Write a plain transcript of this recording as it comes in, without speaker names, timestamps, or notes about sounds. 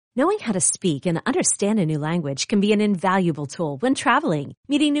Knowing how to speak and understand a new language can be an invaluable tool when traveling,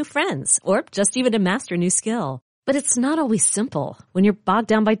 meeting new friends, or just even to master a new skill. But it's not always simple when you're bogged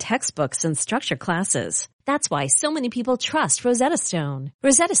down by textbooks and structured classes. That's why so many people trust Rosetta Stone.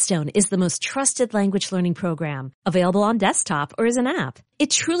 Rosetta Stone is the most trusted language learning program, available on desktop or as an app. It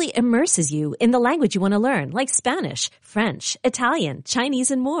truly immerses you in the language you want to learn, like Spanish, French, Italian,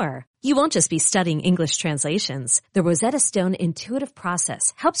 Chinese, and more. You won't just be studying English translations. The Rosetta Stone intuitive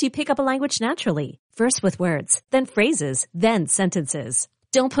process helps you pick up a language naturally, first with words, then phrases, then sentences.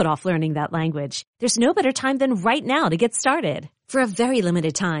 Don't put off learning that language. There's no better time than right now to get started. For a very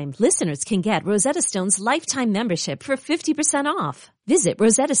limited time, listeners can get Rosetta Stone's lifetime membership for 50% off. Visit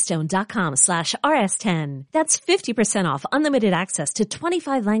rosettastone.com/rs10. That's 50% off unlimited access to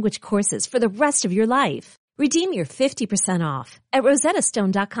 25 language courses for the rest of your life. Redeem your 50% off at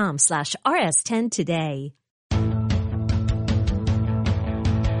rosettastone.com/rs10 today.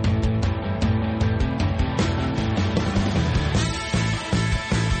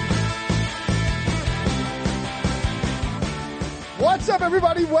 What's up,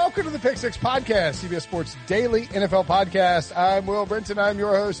 everybody? Welcome to the Pick Six Podcast, CBS Sports Daily NFL Podcast. I'm Will Brinson. I'm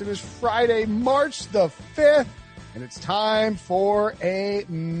your host. It is Friday, March the 5th, and it's time for a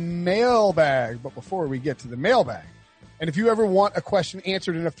mailbag. But before we get to the mailbag, and if you ever want a question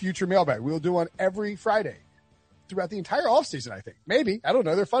answered in a future mailbag, we'll do one every Friday throughout the entire offseason, I think. Maybe. I don't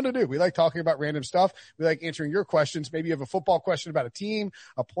know. They're fun to do. We like talking about random stuff. We like answering your questions. Maybe you have a football question about a team,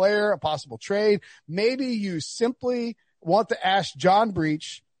 a player, a possible trade. Maybe you simply want to ask John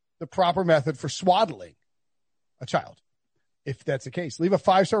Breech the proper method for swaddling a child. If that's the case, leave a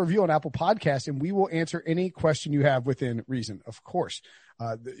 5-star review on Apple Podcasts, and we will answer any question you have within reason, of course.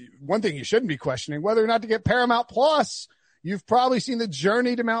 One thing you shouldn't be questioning, whether or not to get Paramount Plus. You've probably seen the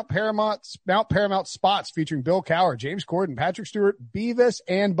Journey to Mount Paramount spots featuring Bill Cowher, James Corden, Patrick Stewart, Beavis,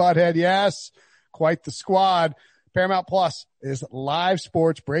 and Butthead. Yes, quite the squad. Paramount Plus is live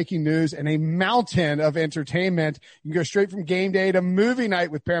sports, breaking news, and a mountain of entertainment. You can go straight from game day to movie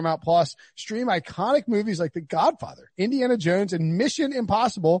night with Paramount Plus. Stream iconic movies like The Godfather, Indiana Jones, and Mission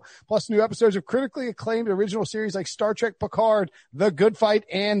Impossible, plus new episodes of critically acclaimed original series like Star Trek Picard, The Good Fight,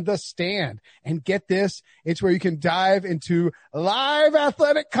 and The Stand. And get this, it's where you can dive into live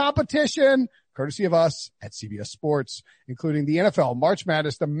athletic competition, courtesy of us at CBS Sports, including the NFL, March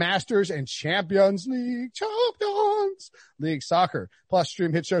Madness, the Masters, and Champions League Soccer. Plus,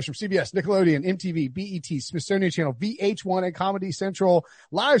 stream hit shows from CBS, Nickelodeon, MTV, BET, Smithsonian Channel, VH1, and Comedy Central.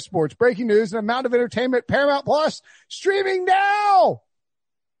 Live sports, breaking news, and a mountain of entertainment. Paramount Plus, streaming now!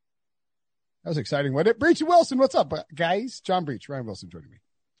 That was exciting, wasn't it? Breech and Wilson, what's up, guys? John Breech, Ryan Wilson joining me.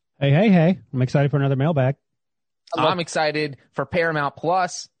 Hey. I'm excited for another mailbag. I'm excited for Paramount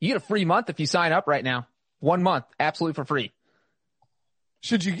Plus. You get a free month if you sign up right now. 1 month, absolutely for free.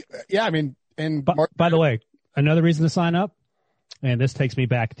 Should you? Yeah, I mean, and by the way, another reason to sign up, and this takes me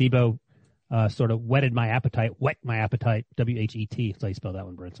back. Debo sort of whet my appetite. WHET. That's how you spell that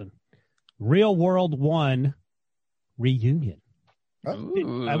one, Brinson. Real World 1 reunion.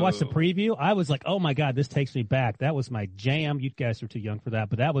 Ooh. I watched the preview. I was like, oh my God, this takes me back. That was my jam. You guys are too young for that,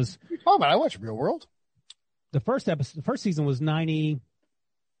 but that was. What are you talking about? I watched Real World. The first season was 93,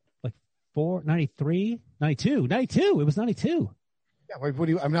 92. It was 92. Yeah, what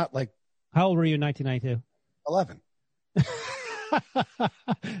do you, I'm not like. How old were you in 1992? 11.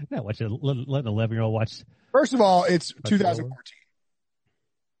 Not let an 11-year-old watch. First of all, it's 2014.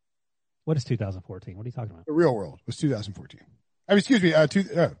 What is 2014? What are you talking about? The Real World was 2014. I mean, excuse me. What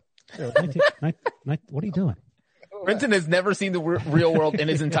are you doing? Brinson has never seen the Real World in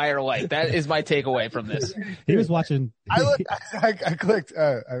his entire life. That is my takeaway from this. He was watching. I clicked.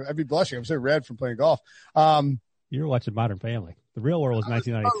 I'd be blushing. I'm so red from playing golf. You were watching Modern Family. The Real World was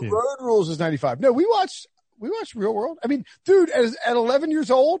 1992. Road Rules was 95. No, we watched Real World. I mean, dude, at 11 years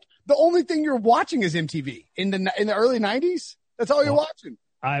old, the only thing you're watching is MTV in the early 90s. That's all you're watching.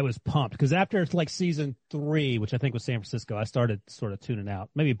 I was pumped because after like season 3, which I think was San Francisco, I started sort of tuning out.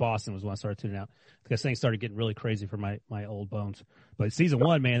 Maybe Boston was when I started tuning out because things started getting really crazy for my old bones. But season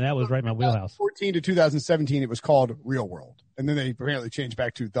 1, man, that was right in my wheelhouse. 2014 to 2017, it was called Real World, and then they apparently changed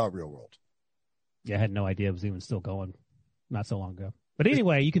back to The Real World. Yeah, I had no idea it was even still going not so long ago. But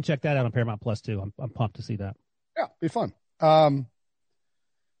anyway, you can check that out on Paramount Plus too. I'm pumped to see that. Yeah, be fun.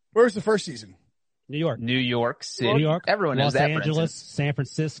 Where's the first season? New York City. New York. Everyone knows Los that. Angeles, San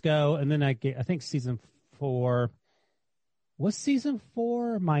Francisco, and then I think season 4. Was season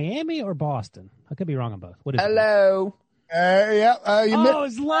 4 Miami or Boston? I could be wrong on both. What is Hello.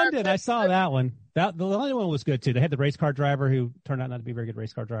 It's London. I saw that one. The London one was good too. They had the race car driver who turned out not to be a very good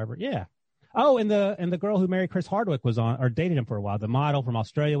race car driver. Yeah. Oh, and the girl who married Chris Hardwick was on, or dated him for a while. The model from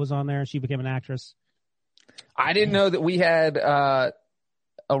Australia was on there, and she became an actress. I didn't know that we had a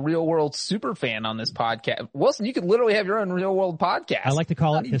real world super fan on this podcast. Wilson, you could literally have your own real world podcast. I like to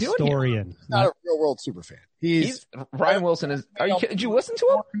call it historian. He's not a real world super fan. Ryan Wilson is. Did you listen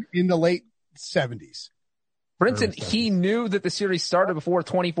to him in the late 70s? Brinson, he knew that the series started before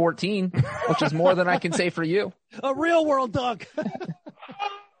 2014, which is more than I can say for you. A real world dunk.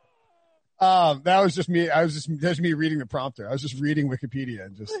 That was just me. That's me reading the prompter. I was just reading Wikipedia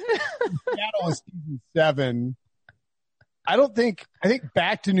and just Seattle was season 7. I think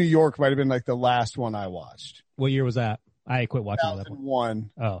Back to New York might have been like the last one I watched. What year was that? I quit watching that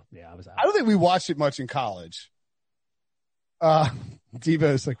one. Oh, yeah, I was out. I don't think we watched it much in college.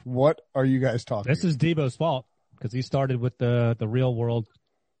 Debo's like, what are you guys talking This is Debo's fault because he started with the real world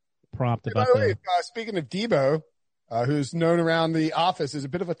prompt about by the way, speaking of Debo, who's known around the office as a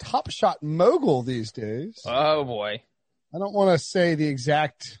bit of a Top Shot mogul these days. Oh, boy. I don't want to say the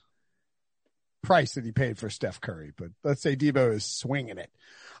exact price that he paid for Steph Curry, but let's say Debo is swinging it.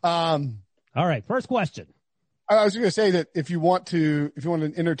 All right, first question. I was going to say that if you want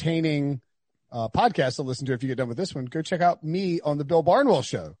an entertaining podcast to listen to, if you get done with this one, go check out me on the Bill Barnwell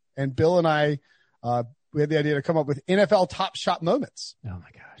Show. And Bill and I, we had the idea to come up with NFL Top Shot moments. Oh my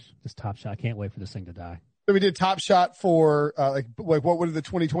gosh, this Top Shot! I can't wait for this thing to die. So we did Top Shot for like what would the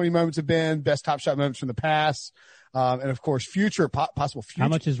 2020 moments have been? Best Top Shot moments from the past, and of course possible future. How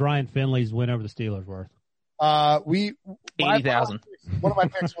much is Ryan Finley's win over the Steelers worth? 80,000. One of my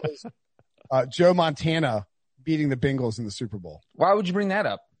picks was Joe Montana beating the Bengals in the Super Bowl. Why would you bring that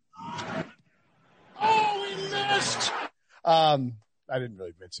up? Oh, we missed. I didn't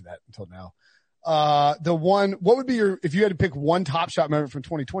really mention that until now. What would be if you had to pick one Top Shot moment from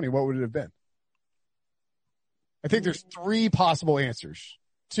 2020, what would it have been? I think there's 3 possible answers.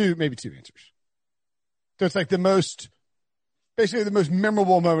 Maybe two answers. So it's like basically the most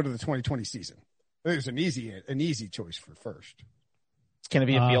memorable moment of the 2020 season. I think it's an easy choice for first. Can it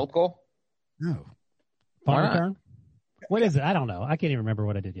be a field goal? No. Punt return? What is it? I don't know. I can't even remember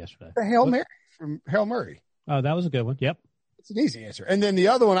what I did yesterday. The Hail Mary from Hail Murray. Oh, that was a good one. Yep. It's an easy answer. And then the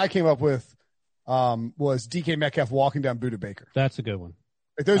other one I came up with was DK Metcalf walking down Buda Baker. That's a good one.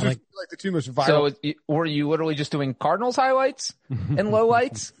 Like those are like the 2 most viral. So were you literally just doing Cardinals highlights and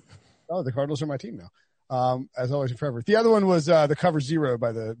lowlights? Oh, the Cardinals are my team now. As always and forever. The other one was the cover 0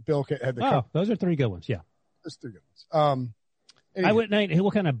 by the Bill had the cover. Those are 3 good ones. Yeah. Those 3 good ones. Anyway. I wouldn't know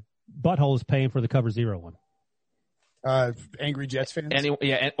what kind of butthole is paying for the cover 0 one. Angry Jets fans.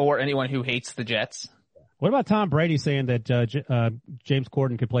 Or anyone who hates the Jets. What about Tom Brady saying that James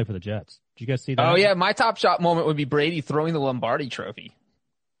Corden could play for the Jets? Did you guys see that? Oh yeah, my Top Shot moment would be Brady throwing the Lombardi Trophy.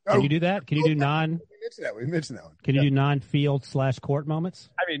 Can you do that? Can you do We mentioned that one. Can you do non-field /court moments?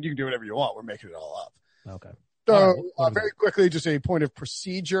 I mean, you can do whatever you want. We're making it all up. Okay. So very quickly, just a point of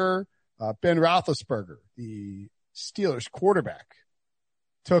procedure. Ben Roethlisberger, the Steelers quarterback,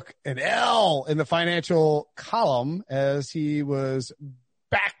 took an L in the financial column as he was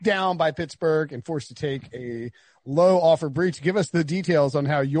backed down by Pittsburgh and forced to take a low offer breach. Give us the details on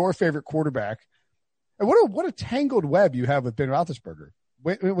how your favorite quarterback, and what a tangled web you have with Ben Roethlisberger.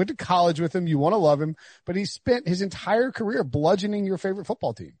 Went to college with him. You want to love him, but he spent his entire career bludgeoning your favorite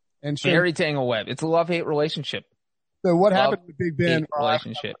football team. And very tangled web. It's a love-hate relationship. So what happened with Big Ben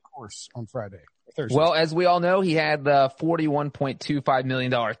relationship of course on Thursday? Well, as we all know, he had the $41.25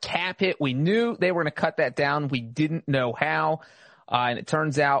 million cap hit. We knew they were going to cut that down. We didn't know how. And it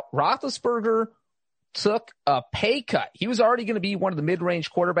turns out Roethlisberger took a pay cut. He was already going to be one of the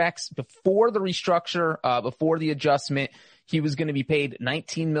mid-range quarterbacks before the restructure, before the adjustment. He was going to be paid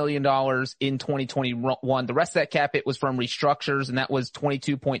 $19 million in 2021. The rest of that cap hit was from restructures, and that was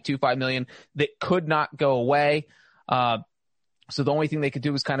 $22.25 million that could not go away. So the only thing they could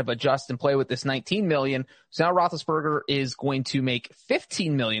do was kind of adjust and play with this $19 million. So now Roethlisberger is going to make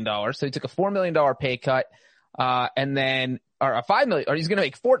 $15 million. So he took a $4 million pay cut, or a $5 million, or he's going to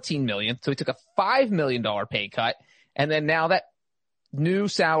make $14 million. So he took a $5 million pay cut. And then now that new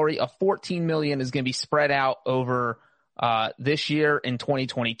salary of $14 million is going to be spread out over this year in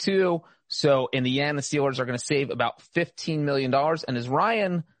 2022. So in the end, the Steelers are going to save about $15 million. And as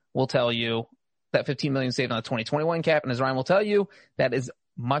Ryan will tell you, that $15 million saved on the 2021 cap. And as Ryan will tell you, that is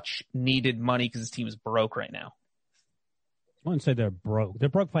much needed money because his team is broke right now. I wouldn't say they're broke. They're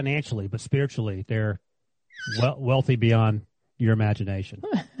broke financially, but spiritually, they're wealthy beyond your imagination.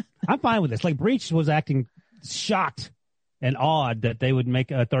 I'm fine with this. Like Breach was acting shocked and awed that they would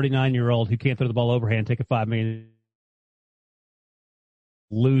make a 39-year-old who can't throw the ball overhand take a $5 million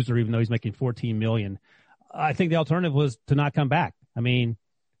loser, even though he's making $14 million. I think the alternative was to not come back. I mean,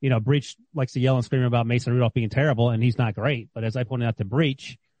 Breach likes to yell and scream about Mason Rudolph being terrible, and he's not great. But as I pointed out to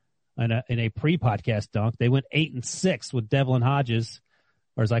Breach in a pre-podcast dunk, they went 8-6 with Devlin Hodges,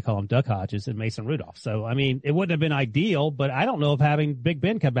 or as I call him, Duck Hodges, and Mason Rudolph. So, I mean, it wouldn't have been ideal, but I don't know if having Big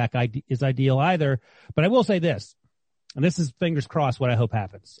Ben come back is ideal either. But I will say this, and this is fingers crossed what I hope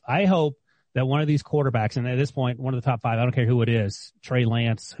happens. I hope that one of these quarterbacks, and at this point, one of the top 5, I don't care who it is, Trey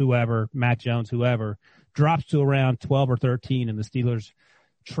Lance, whoever, Mac Jones, whoever, drops to around 12 or 13 and the Steelers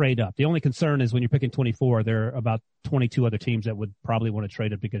trade up. The only concern is when you're picking 24, there are about 22 other teams that would probably want to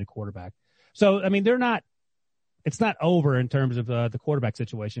trade up to get a quarterback. So, I mean, it's not over in terms of the quarterback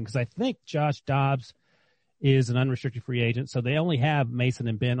situation, because I think Josh Dobbs is an unrestricted free agent. So they only have Mason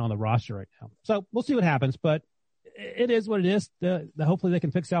and Ben on the roster right now. So we'll see what happens, but it is what it is. Hopefully they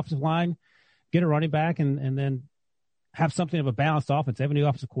can fix the offensive line, get a running back, and then have something of a balanced offense. They have a new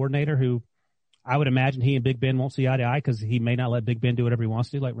offensive coordinator who I would imagine he and Big Ben won't see eye to eye, because he may not let Big Ben do whatever he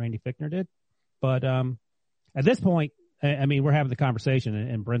wants to, like Randy Fichtner did. But at this point, I mean, we're having the conversation,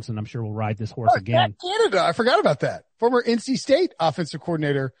 and Brinson, I'm sure, will ride this horse again. Canada, I forgot about that. Former NC State offensive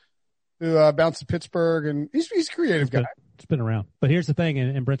coordinator who bounced to Pittsburgh, and he's a creative guy. It's been around. But here's the thing,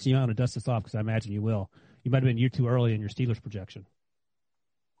 and Brinson, you want to dust this off, because I imagine you will. You might have been a year too early in your Steelers projection.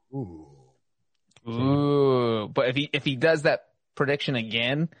 Ooh. But if he does that prediction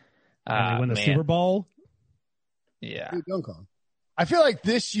again, and they win the Super Bowl. Yeah. I feel like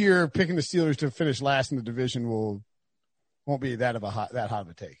this year picking the Steelers to finish last in the division won't be that hot of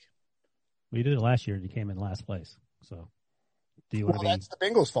a take. Well, you did it last year and you came in last place. So do you want to be? That's the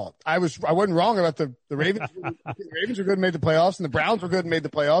Bengals' fault. I wasn't wrong about the Ravens. The Ravens were good and made the playoffs, and the Browns were good and made the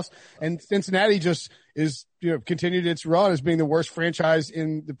playoffs, and Cincinnati just is continued its run as being the worst franchise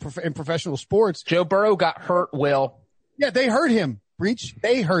in professional sports. Joe Burrow got hurt. Will. Yeah, they hurt him. Breach.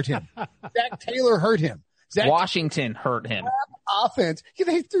 They hurt him. Zach Taylor hurt him. Washington hurt him. Offense.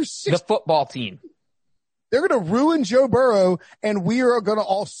 They threw 6. The football team. They're going to ruin Joe Burrow, and we are going to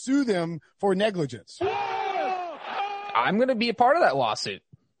all sue them for negligence. I'm going to be a part of that lawsuit.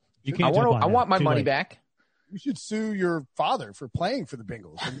 You can't. I want my money back. You should sue your father for playing for the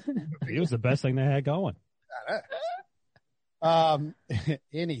Bengals. He was the best thing they had going.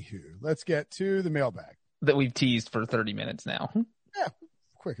 Anywho, let's get to the mailbag That we've teased for 30 minutes now. Yeah,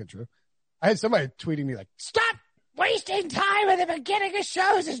 quick intro. I had somebody tweeting me like, "Stop wasting time at the beginning of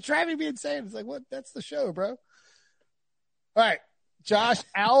shows. It's driving me insane." It's like, what? That's the show, bro. All right. Josh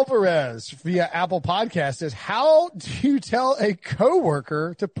Alvarez via Apple Podcast says, how do you tell a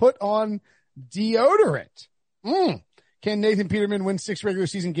coworker to put on deodorant? Can Nathan Peterman win 6 regular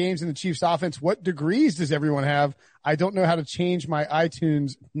season games in the Chiefs offense? What degrees does everyone have? I don't know how to change my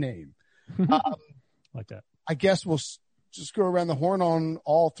iTunes name. Like that. I guess we'll just go around the horn on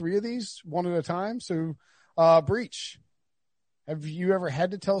all 3 of these one at a time. So, Breach, have you ever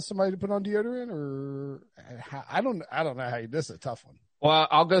had to tell somebody to put on deodorant, or I don't know how you, this is a tough one. Well,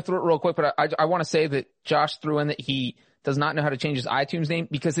 I'll go through it real quick, but I want to say that Josh threw in that he does not know how to change his iTunes name,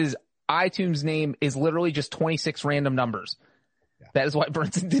 because his iTunes name is literally just 26 random numbers. Yeah. That is why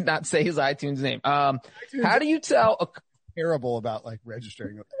Brinson did not say his iTunes name. How do you tell terrible about like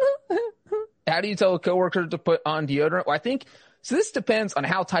registering? How do you tell a coworker to put on deodorant? Well, I think, so this depends on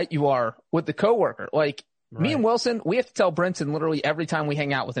how tight you are with the coworker. Like, right. Me and Wilson, we have to tell Brinson literally every time we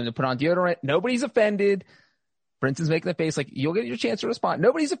hang out with him to put on deodorant. Nobody's offended. Brinson's making the face like, you'll get your chance to respond.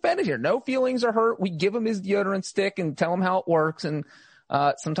 Nobody's offended here. No feelings are hurt. We give him his deodorant stick and tell him how it works. And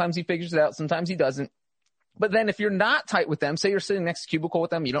sometimes he figures it out. Sometimes he doesn't. But then if you're not tight with them, say you're sitting next to a cubicle with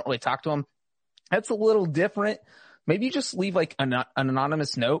them, you don't really talk to them, that's a little different. Maybe you just leave like an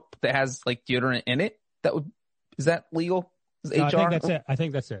anonymous note that has like deodorant in it. Is that legal? Is no, HR? I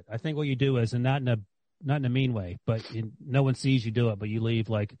think that's it. I think what you do is, and not in a mean way, but no one sees you do it, but you leave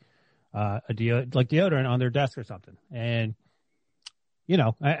like deodorant on their desk or something. And,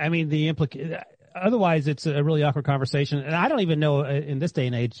 I mean, otherwise it's a really awkward conversation. And I don't even know in this day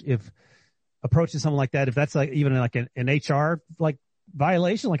and age, if approaching something like that, if that's like even like an HR like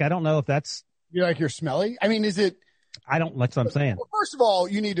violation. Like, I don't know if that's. You're smelly. I mean, is it? That's what I'm saying. Well, first of all,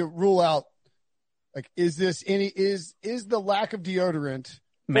 you need to rule out, like, is the lack of deodorant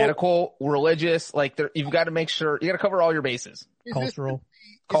medical, religious? Like, you've got to make sure you got to cover all your bases. Cultural.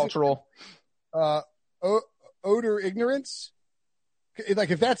 Odor ignorance. Like,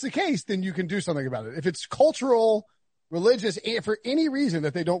 if that's the case, then you can do something about it. If it's cultural, religious, for any reason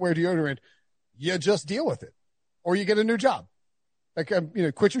that they don't wear deodorant, you just deal with it, or you get a new job. Like,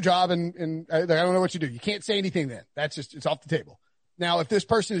 quit your job and I don't know what you do. You can't say anything then. That's just, it's off the table. Now, if this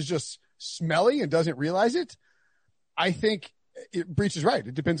person is just smelly and doesn't realize it, I think Breach is right.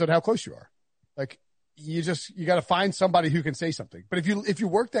 It depends on how close you are. Like, you got to find somebody who can say something. But if you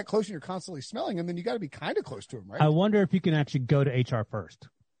work that close and you're constantly smelling them, then you got to be kind of close to them, right? I wonder if you can actually go to HR first,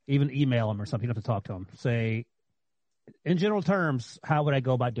 even email them or something. You don't have to talk to them. Say, in general terms, how would I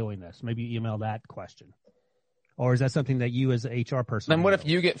go about doing this? Maybe you email that question. Or is that something that you as an HR person? Then what if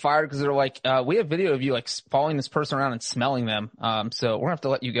you get fired because they're like, we have video of you like following this person around and smelling them. So we're gonna have to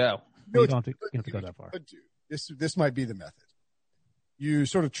let you go. You don't have to go that far. This might be the method. You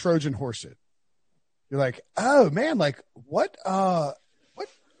sort of Trojan horse it. You're like, oh man, like what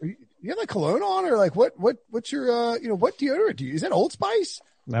you have like cologne on, or like what's your what deodorant do you use? Is that Old Spice?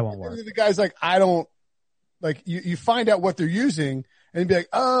 That won't work. The guy's like, I don't like you find out what they're using and be like,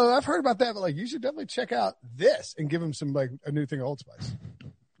 oh, I've heard about that, but like you should definitely check out this and give him some like a new thing of Old Spice.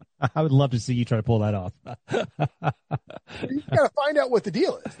 I would love to see you try to pull that off. You got to find out what the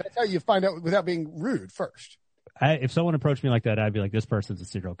deal is. That's how you find out without being rude first. If someone approached me like that, I'd be like, this person's a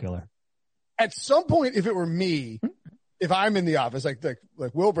serial killer. At some point, if it were me, if I'm in the office, like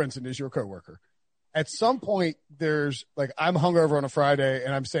Will Brinson is your coworker, at some point there's like, I'm hungover on a Friday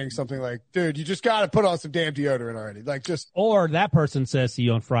and I'm saying something like, dude, you just got to put on some damn deodorant already. Like or that person says to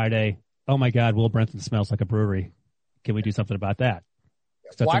you on Friday, oh my God, Will Brinson smells like a brewery. Can we do something about that?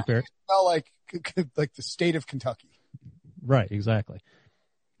 Why do you smell like the state of Kentucky? Right. Exactly.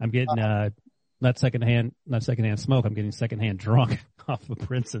 I'm getting, not secondhand smoke. I'm getting secondhand drunk off of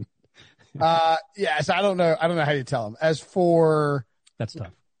Brinson. Yes, I don't know how you tell them. As for that's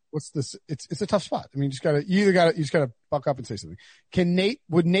tough. What's this? It's a tough spot. I mean, you just gotta buck up and say something.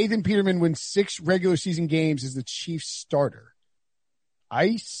 Would Nathan Peterman win 6 regular season games as the Chiefs starter?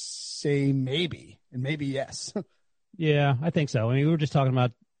 I say maybe, and maybe yes. Yeah, I think so. I mean, we were just talking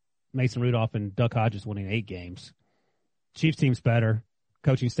about Mason Rudolph and Duck Hodges winning 8 games. Chiefs team's better.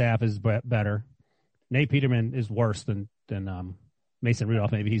 Coaching staff is better. Nate Peterman is worse than Mason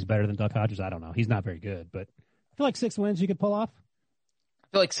Rudolph. Maybe he's better than Duck Hodges. I don't know. He's not very good, but I feel like 6 wins you could pull off. I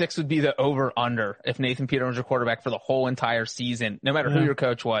feel like 6 would be the over-under if Nathan Peterman was your quarterback for the whole entire season, no matter who your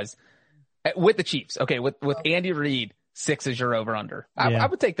coach was. With the Chiefs, okay, with Andy Reid, 6 is your over-under. I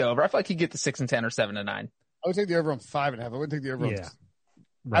would take the over. I feel like he'd get to 6-10 or 7-9. I would take the over on 5.5. I wouldn't take the over on.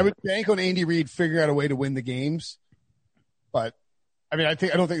 Right. I would bank on Andy Reid figuring out a way to win the games, but I mean, I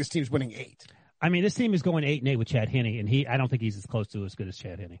don't think this team's winning 8. I mean, this team is going 8-8 with Chad Henne, and I don't think he's as close to as good as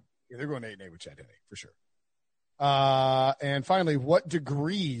Chad Henne. Yeah, they're going 8-8 with Chad Henne for sure. And finally, what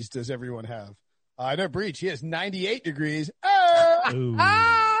degrees does everyone have? I know Breach. He has 98 degrees. That's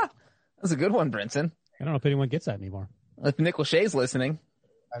a good one, Brinson. I don't know if anyone gets that anymore. If Nick Lachey's listening,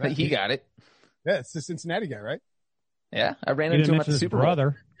 he got it. Yeah, it's the Cincinnati guy, right? Yeah, I ran into him at the Super Bowl.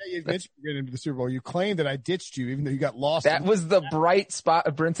 Yeah, you mentioned you ran into the Super Bowl. You claimed that I ditched you, even though you got lost. That was the bright spot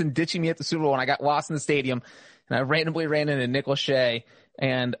of Brinson ditching me at the Super Bowl when I got lost in the stadium, and I randomly ran into Nick Lachey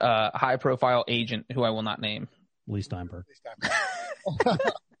and a high-profile agent who I will not name. Lee Steinberg.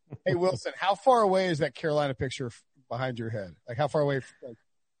 Hey, Wilson, how far away is that Carolina picture behind your head? Like, how far away? Like,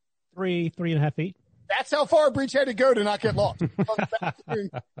 3.5 feet. That's how far Breach had to go to not get lost. From the bathroom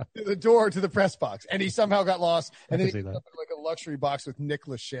to the door to the press box, and he somehow got lost. And then he ended up in like a luxury box with Nick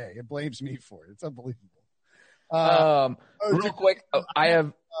Lachey. It blames me for it. It's unbelievable. Real quick, I have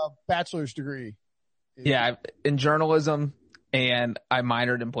a bachelor's degree. Yeah, in journalism, and I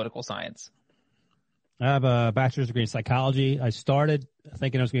minored in political science. I have a bachelor's degree in psychology. I started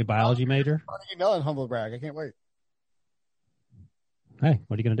thinking I was going to be a biology major. Carnegie Mellon, humble brag. I can't wait. Hey,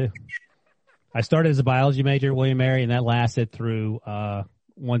 what are you going to do? I started as a biology major at William & Mary, and that lasted through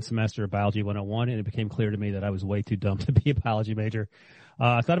one semester of Biology 101, and it became clear to me that I was way too dumb to be a biology major.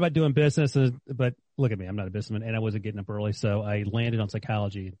 I thought about doing business, but look at me. I'm not a businessman, and I wasn't getting up early, so I landed on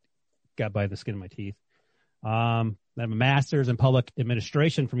psychology, got by the skin of my teeth. I have a master's in public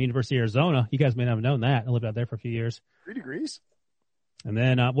administration from University of Arizona. You guys may not have known that. I lived out there for a few years. 3 degrees? And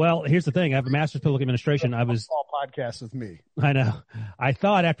then, well, here's the thing. I have a master's in public administration. All podcasts with me. I know. I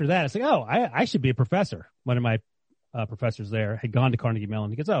thought after that, it's like, oh, I should be a professor. One of my professors there had gone to Carnegie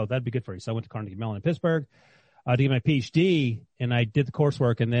Mellon. He goes, oh, that'd be good for you. So I went to Carnegie Mellon in Pittsburgh to get my PhD, and I did the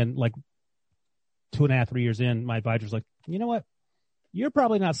coursework. And then like 2.5, 3 years in, my advisor's like, you know what? You're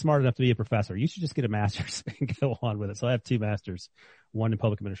probably not smart enough to be a professor. You should just get a master's and go on with it. So I have 2 masters, one in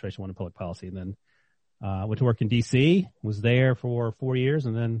public administration, one in public policy. And then went to work in D.C., was there for 4 years,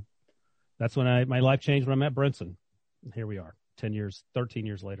 and then that's when my life changed when I met Brinson. And here we are, 13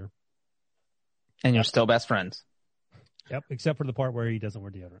 years later. And you're still best friends. Yep, except for the part where he doesn't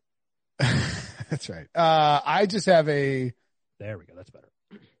wear deodorant. That's right. I just have a... There we go, that's better.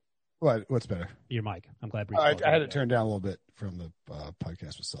 What's better? Your mic. I'm glad. I had it turned down a little bit from the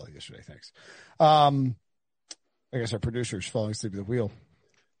podcast with Sully yesterday. Thanks. I guess our producer is falling asleep at the wheel.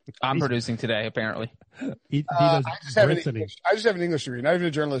 I'm producing today, apparently. I just have an English degree, not even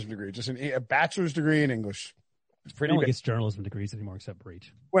a journalism degree, just a bachelor's degree in English. It's pretty. No one gets journalism degrees anymore except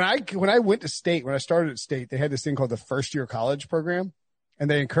Breach. When I went to State, when I started at State, they had this thing called the first year college program, and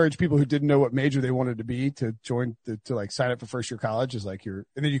they encouraged people who didn't know what major they wanted to be to join to like sign up for first year college and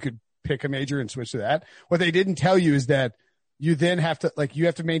then you could pick a major and switch to that. What they didn't tell you is that you then have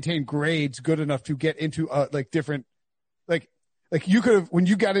to maintain grades good enough to get into different like you could have, when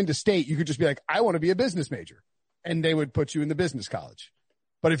you got into State, you could just be like, I want to be a business major, and they would put you in the business college.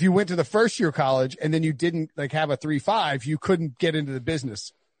 But if you went to the first year college and then you didn't like have a 3.5, you couldn't get into the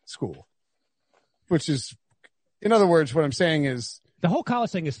business school, which is, in other words, what I'm saying is the whole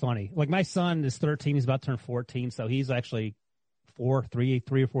college thing is funny. Like my son is 13. He's about to turn 14. So he's actually 3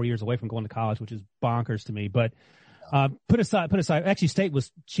 or 4 years away from going to college, which is bonkers to me. But, put aside, actually State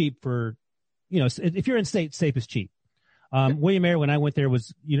was cheap for, if you're in State is cheap. William Mary, when I went there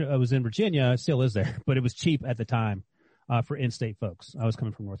I was in Virginia, still is there, but it was cheap at the time. For in-state folks. I was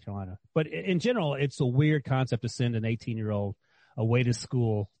coming from North Carolina. But in general, it's a weird concept to send an 18-year-old away to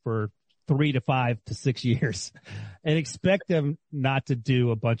school for 3 to 5 to 6 years and expect them not to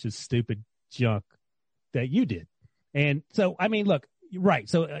do a bunch of stupid junk that you did. And so, I mean, look, right.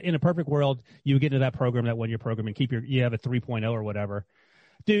 So in a perfect world, you would get into that program, that 1-year program, and you have a 3.0 or whatever.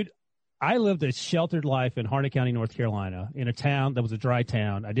 Dude, I lived a sheltered life in Harnett County, North Carolina, in a town that was a dry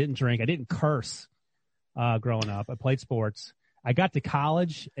town. I didn't drink. I didn't curse. Growing up, I played sports. I got to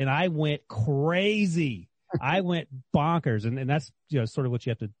college and I went crazy. I went bonkers, and that's sort of what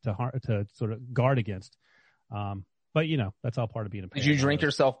you have to sort of guard against. But that's all part of being a parent. Did you drink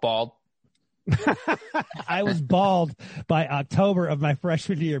yourself bald? I was bald by October of my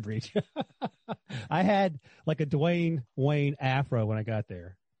freshman year, Breach. I had like a Dwayne Wayne afro when I got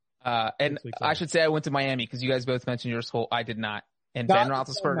there. And I should say I went to Miami because you guys both mentioned your school. I did not. And Ben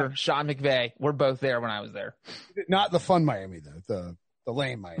Roethlisberger, Sean McVay, we're both there when I was there. Not the fun Miami, though. The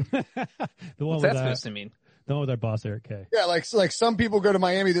lame Miami. What's that supposed to mean? The one with our boss, Eric K. Yeah, like some people go to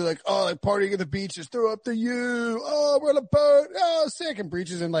Miami, they're like, oh, like partying at the beach, just throw up the U. Oh, we're on a boat. Oh, sick. And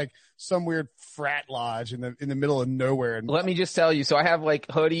Breaches in like some weird frat lodge in the middle of nowhere. And let me just tell you. So I have like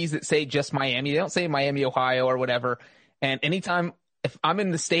hoodies that say just Miami. They don't say Miami, Ohio or whatever. And anytime if I'm in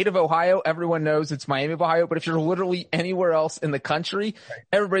the state of Ohio, everyone knows it's Miami of Ohio. But if you're literally anywhere else in the country,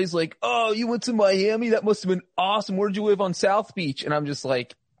 everybody's like, oh, you went to Miami? That must have been awesome. Where'd you live on South Beach? And I'm just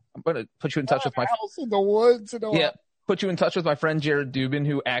like, I'm going to put you in touch with my house in the woods. Put you in touch with my friend Jared Dubin,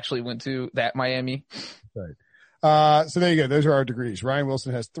 who actually went to that Miami. Right. So there you go. Those are our degrees. Ryan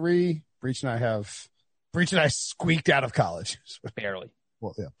Wilson has 3. Breach and I squeaked out of college. Barely.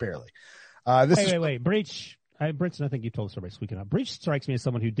 Well, yeah, barely. Wait. Breach. Brinson, I think you told us everybody squeaking out. Breach strikes me as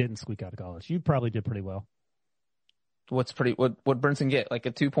someone who didn't squeak out of college. You probably did pretty well. What Brinson get? Like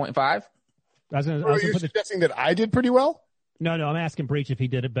a 2.5? Are you suggesting that I did pretty well? No, I'm asking Breach if he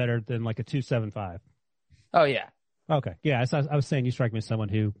did it better than like a 2.75. Oh yeah. Okay. Yeah. I was saying you strike me as someone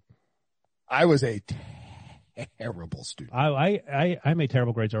who. I was a terrible student. I made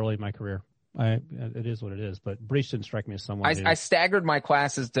terrible grades early in my career. It is what it is, but Breach didn't strike me as someone. I staggered my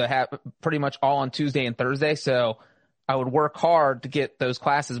classes to have pretty much all on Tuesday and Thursday, so I would work hard to get those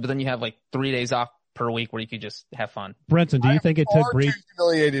classes, but then you have like 3 days off per week where you could just have fun. Brenton, do you think it took Breach? I'm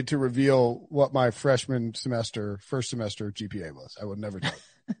humiliated to reveal what my first semester GPA was. I would never tell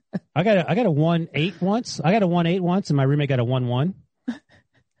you. I got a 1.8 once. I got a 1.8 once, and my roommate got a 1.1.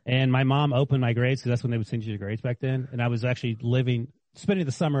 And my mom opened my grades because that's when they would send you the grades back then. And I was actually spending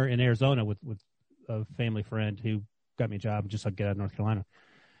the summer in Arizona with a family friend who got me a job just so I could get out of North Carolina.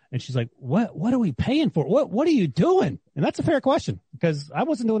 And she's like, what are we paying for? What are you doing? And that's a fair question because I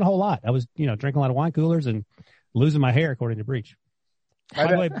wasn't doing a whole lot. I was, drinking a lot of wine coolers and losing my hair according to Breach. My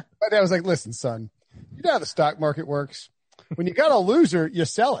dad was like, listen, son, you know how the stock market works. When you got a loser, you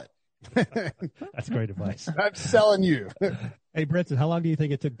sell it. That's great advice. I'm selling you. Hey, Brenton, how long do you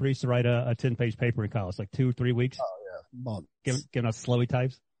think it took Breach to write a 10-page paper in college? Like 2 or 3 weeks? Oh, yeah. Months. Giving us slowy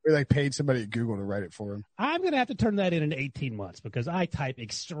types? We paid somebody at Google to write it for him. I'm going to have to turn that in 18 months because I type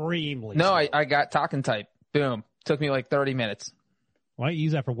extremely slow. I got talk and type. Boom. Took me like 30 minutes. Why don't you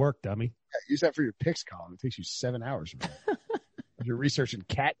use that for work, dummy? Yeah, use that for your picks column. It takes you 7 hours. You're researching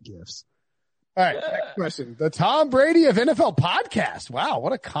cat gifs. All right, next question. The Tom Brady of NFL podcast. Wow,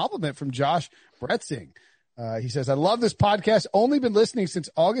 what a compliment from Josh Bretzing. He says, I love this podcast. Only been listening since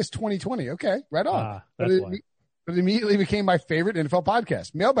August 2020. Okay, right on. But it immediately became my favorite NFL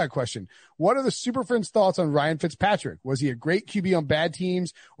podcast. Mailbag question. What are the Super Friends' thoughts on Ryan Fitzpatrick? Was he a great QB on bad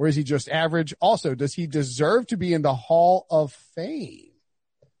teams, or is he just average? Also, does he deserve to be in the Hall of Fame?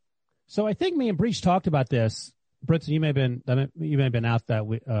 So I think me and Breach talked about this Britson, you may have been out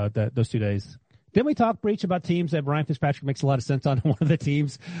those 2 days. Didn't we talk, Breach, about teams that Ryan Fitzpatrick makes a lot of sense on? One of the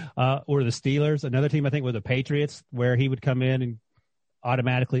teams, or the Steelers. Another team, I think, were the Patriots, where he would come in and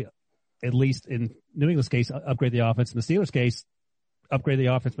automatically, at least in New England's case, upgrade the offense. In the Steelers' case, upgrade the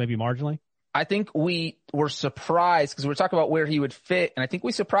offense maybe marginally. I think we were surprised because we were talking about where he would fit, and I think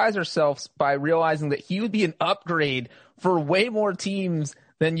we surprised ourselves by realizing that he would be an upgrade for way more teams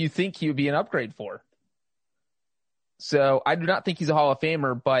than you think he would be an upgrade for. So I do not think he's a Hall of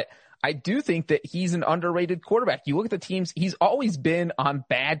Famer, but I do think that he's an underrated quarterback. You look at the teams, he's always been on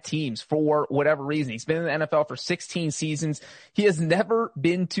bad teams for whatever reason. He's been in the NFL for 16 seasons. He has never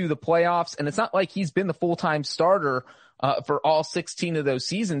been to the playoffs, and it's not like he's been the full-time starter for all 16 of those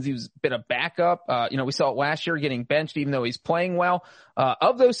seasons. He's been a backup. We saw it last year getting benched even though he's playing well.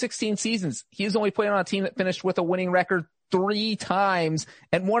 Of those 16 seasons, he's only played on a team that finished with a winning record 3 times,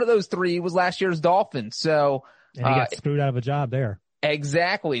 and one of those 3 was last year's Dolphins. So, and he got screwed out of a job there.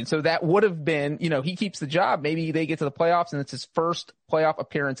 Exactly. And so that would have been, he keeps the job. Maybe they get to the playoffs and it's his first playoff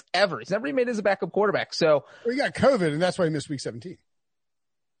appearance ever. He's never even made it as a backup quarterback. So he got COVID and that's why he missed week 17.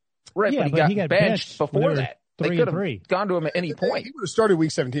 Right. Yeah, but he got benched before that. They could have 3-3. gone to him at any point. He would have started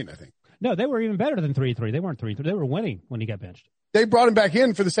week 17, I think. No, they were even better than 3-3. They weren't 3-3. They were winning when he got benched. They brought him back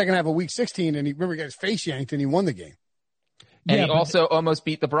in for the second half of week 16 and he got his face yanked and he won the game. And he also almost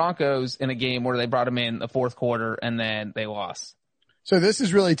beat the Broncos in a game where they brought him in the fourth quarter and then they lost. So this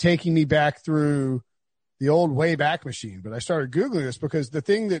is really taking me back through the old Wayback Machine. But I started Googling this because the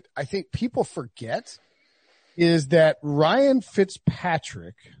thing that I think people forget is that Ryan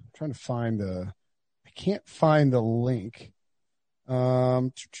Fitzpatrick, I'm trying to find I can't find the link.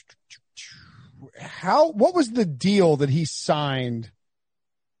 What was the deal that he signed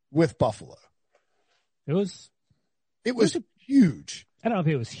with Buffalo? It was huge. I don't know if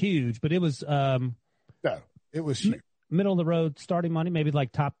it was huge, but it was, no, it was huge. Middle of the road starting money, maybe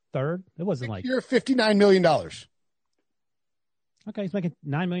like top third. It wasn't like you're $59 million. Okay, he's making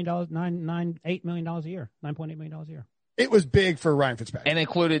 $8 million a year, $9.8 million a year. It was big for Ryan Fitzpatrick, and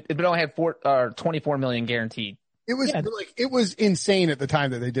included. It only had 24 million guaranteed. It was it was insane at the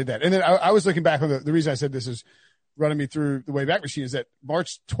time that they did that. And then I was looking back on the reason I said this is running me through the Wayback Machine is that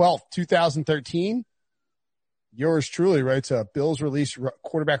March 12th, 2013. Yours truly writes a Bills release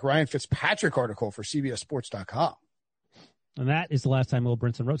quarterback Ryan Fitzpatrick article for CBSSports.com. And that is the last time Will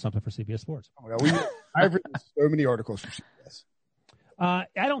Brinson wrote something for CBS Sports. I've written so many articles for CBS. I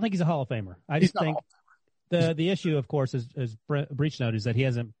don't think he's a Hall of Famer. I just think the issue, of course, as Breach noted, is that he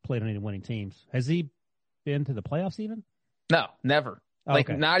hasn't played on any winning teams. Has he been to the playoffs even? No, never.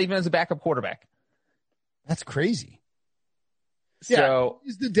 Okay. Not even as a backup quarterback. That's crazy. So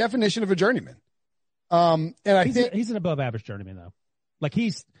he's the definition of a journeyman. And I think he's an above average journeyman though. Like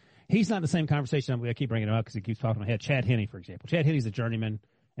he's not in the same conversation. I keep bringing him up because he keeps popping in my head. Chad Henne, for example. Chad Henne's a journeyman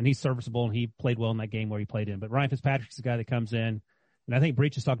and he's serviceable and he played well in that game where he played in. But Ryan Fitzpatrick's the guy that comes in, and I think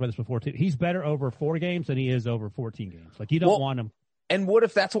Breach has talked about this before too. He's better over 4 games than he is over 14 games. Like you don't want him. And what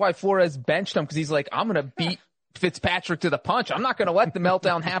if that's why Flores benched him? Because he's like, I'm going to beat Fitzpatrick to the punch. I'm not going to let the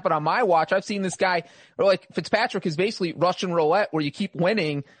meltdown happen on my watch. I've seen this guy, or like Fitzpatrick is basically Russian roulette where you keep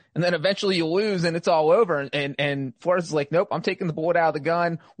winning and then eventually you lose and it's all over. And Flores is like, nope, I'm taking the bullet out of the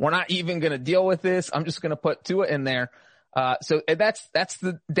gun. We're not even going to deal with this. I'm just going to put Tua in there. So that's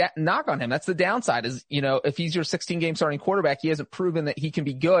the knock on him. That's the downside is, if he's your 16 game starting quarterback, he hasn't proven that he can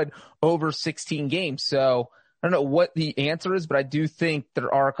be good over 16 games. So I don't know what the answer is, but I do think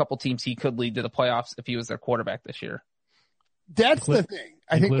there are a couple teams he could lead to the playoffs if he was their quarterback this year. That's the thing.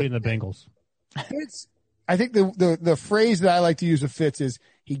 Including the Bengals. I think the phrase that I like to use with Fitz is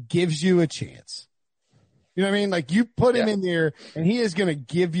he gives you a chance. You know what I mean? Like you put him in there and he is going to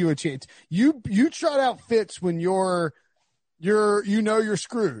give you a chance. You trot out Fitz when you're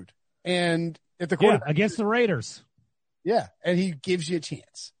screwed. And if the quarterback against the Raiders. Yeah. And he gives you a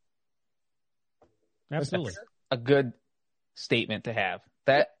chance. Absolutely. A good statement to have.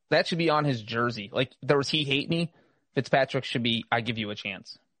 That should be on his jersey. Like there was He Hate Me. Fitzpatrick should be I give you a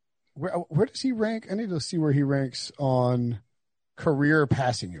chance. Where does he rank? I need to see where he ranks on career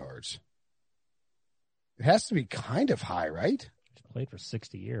passing yards. It has to be kind of high, right? He's played for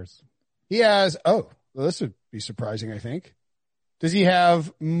 60 years. He has, this would be surprising, I think. Does he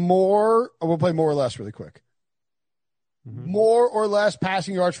have more? We'll play more or less really quick. Mm-hmm. More or less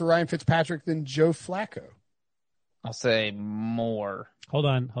passing yards for Ryan Fitzpatrick than Joe Flacco? I'll say more. Hold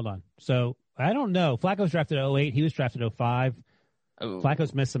on. So I don't know. Flacco's drafted 08. He was drafted 05. Ooh.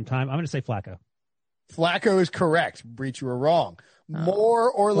 Flacco's missed some time. I'm going to say Flacco. Flacco is correct. Breach, you were wrong.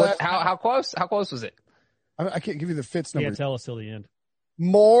 More or less. How close? How close was it? I can't give you the Fitz number. Can't tell us till the end.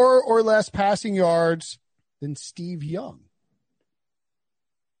 More or less passing yards than Steve Young?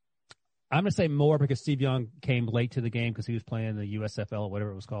 I'm going to say more because Steve Young came late to the game because he was playing the USFL or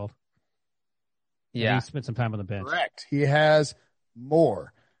whatever it was called. Yeah. And he spent some time on the bench. Correct. He has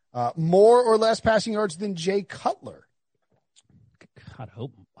more. More or less passing yards than Jay Cutler. God,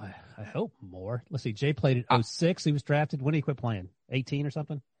 I hope more. Let's see. Jay played at 06. He was drafted. When did he quit playing? 18 or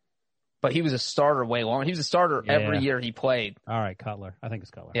something? But he was a starter way longer. He was a starter every year he played. All right, Cutler. I think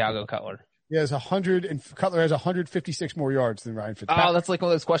it's Cutler. Yeah, I'll go Cutler. He has 100, and Cutler has 156 more yards than Ryan Fitzpatrick. Oh, that's like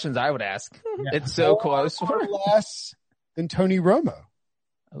one of those questions I would ask. Yeah. It's so close. Or less than Tony Romo.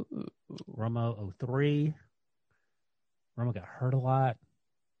 Romo 03. Romo got hurt a lot.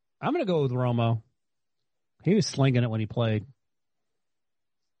 I'm going to go with Romo. He was slinging it when he played.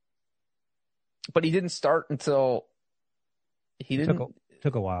 But he didn't start until he didn't.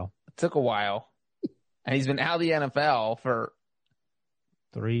 Took a while. It took a while. And he's been out of the NFL for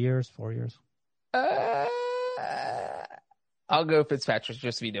 3 years, 4 years. I'll go Fitzpatrick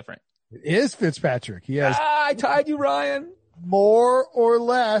just to be different. It is Fitzpatrick. He has. I tied you, Ryan. More or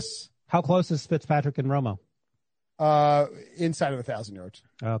less. How close is Fitzpatrick and Romo? Inside of 1,000 yards.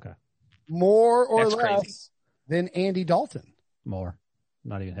 Okay. More or That's less crazy. than Andy Dalton. More.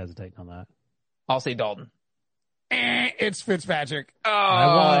 Not even hesitating on that. I'll say Dalton. It's Fitzpatrick. Oh. I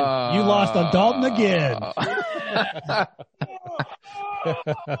won. You lost on Dalton again.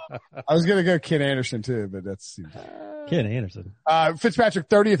 I was going to go Ken Anderson too, but that's Ken Anderson. Fitzpatrick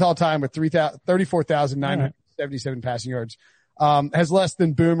 30th all time with 34,977 passing yards. Has less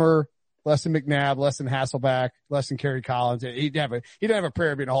than Boomer, less than McNabb, less than Hasselbeck, less than Kerry Collins. He didn't have a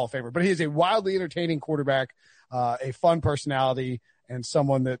prayer of being a Hall of Famer, but he is a wildly entertaining quarterback, a fun personality, and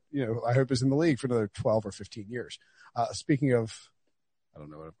someone that, I hope is in the league for another 12 or 15 years. Speaking of, I don't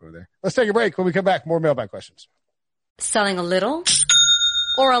know what I'm going there. Let's take a break. When we come back, more mailbag questions. Selling a little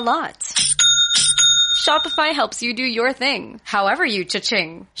or a lot? Shopify helps you do your thing, however you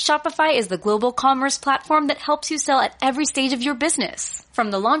cha-ching. Shopify is the global commerce platform that helps you sell at every stage of your business.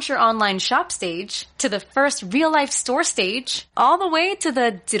 From the launch your online shop stage, to the first real-life store stage, all the way to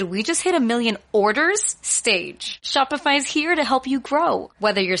the did we just hit 1 million orders stage. Shopify's here to help you grow,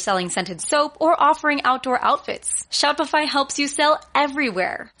 whether you're selling scented soap or offering outdoor outfits. Shopify helps you sell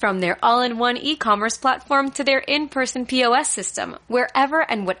everywhere, from their all-in-one e-commerce platform to their in-person POS system. Wherever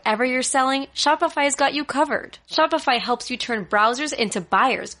and whatever you're selling, Shopify's got you covered. Shopify helps you turn browsers into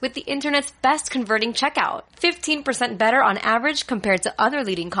buyers with the internet's best converting checkout. 15% better on average compared to other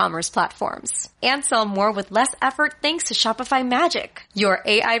leading commerce platforms. And sell more with less effort thanks to Shopify Magic, your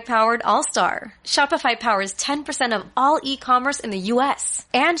AI-powered all-star. Shopify powers 10% of all e-commerce in the U.S.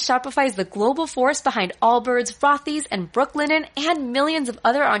 And Shopify is the global force behind Allbirds, Rothy's, and Brooklinen, and millions of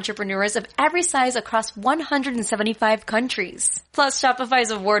other entrepreneurs of every size across 175 countries. Plus,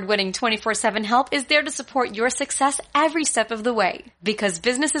 Shopify's award-winning 24/7 help is there to support your success every step of the way. Because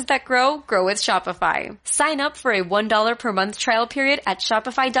businesses that grow with Shopify. Sign up for a $1 per month trial period at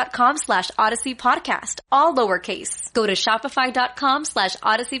shopify.com/Odyssey Podcast, all lowercase. Go to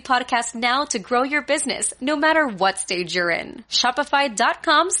shopify.com/Odyssey Podcast now to grow your business, no matter what stage you're in.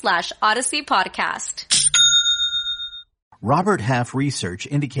 Shopify.com/Odyssey Podcast. Robert Half research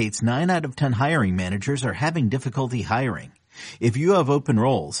indicates 9 out of 10 hiring managers are having difficulty hiring. If you have open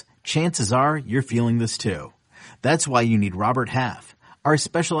roles, chances are you're feeling this too. That's why you need Robert Half. Our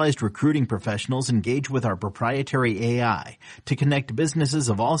specialized recruiting professionals engage with our proprietary AI to connect businesses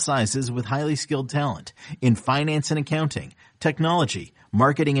of all sizes with highly skilled talent in finance and accounting, technology,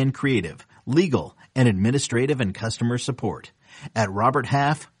 marketing and creative, legal, and administrative and customer support. At Robert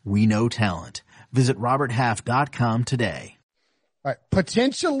Half, we know talent. Visit roberthalf.com today. All right.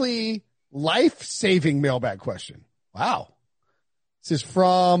 Potentially life-saving mailbag question. Wow. This is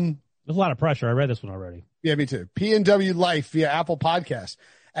from... There's a lot of pressure. I read this one already. Yeah, me too. PNW Life via Apple Podcasts.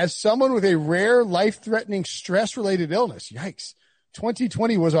 As someone with a rare life-threatening stress-related illness, yikes,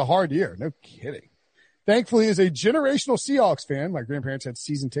 2020 was a hard year. No kidding. Thankfully, as a generational Seahawks fan, my grandparents had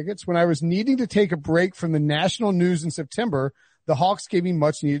season tickets. When I was needing to take a break from the national news in September, the Hawks gave me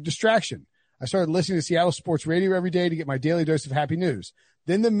much-needed distraction. I started listening to Seattle sports radio every day to get my daily dose of happy news.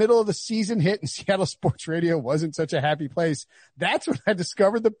 Then the middle of the season hit and Seattle sports radio wasn't such a happy place. That's when I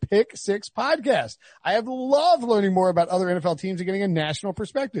discovered the Pick Six podcast. I have loved learning more about other NFL teams and getting a national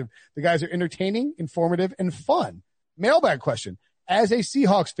perspective. The guys are entertaining, informative, and fun. Mailbag question. As a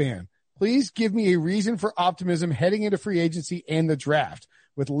Seahawks fan, please give me a reason for optimism heading into free agency and the draft.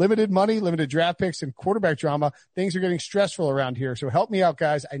 With limited money, limited draft picks, and quarterback drama, things are getting stressful around here. So help me out,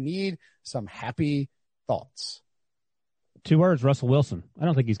 guys. I need some happy thoughts. 2 words, Russell Wilson. I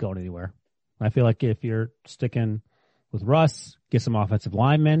don't think he's going anywhere. I feel like if you're sticking with Russ, get some offensive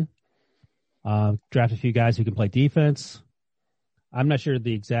linemen, Draft a few guys who can play defense. I'm not sure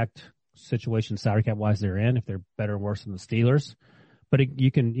the exact situation salary cap wise they're in, if they're better or worse than the Steelers. But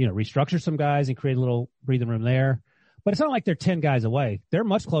you can, restructure some guys and create a little breathing room there. But it's not like they're 10 guys away. They're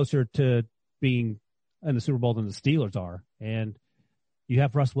much closer to being in the Super Bowl than the Steelers are. And you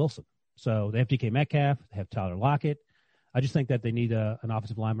have Russ Wilson. So they have DK Metcalf, they have Tyler Lockett. I just think that they need an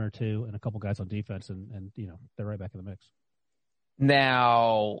offensive lineman or two and a couple guys on defense, and they're right back in the mix.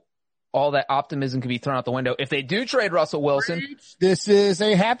 Now, all that optimism can be thrown out the window if they do trade Russell Wilson. This is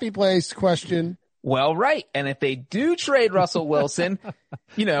a happy place question. Well, right. And if they do trade Russell Wilson,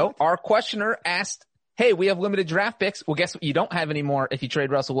 our questioner asked, hey, we have limited draft picks. Well, guess what? You don't have any more if you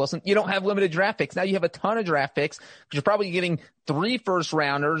trade Russell Wilson. You don't have limited draft picks. Now you have a ton of draft picks because you're probably getting 3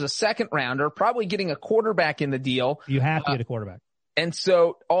 first-rounders, a second-rounder, probably getting a quarterback in the deal. You have to get a quarterback. And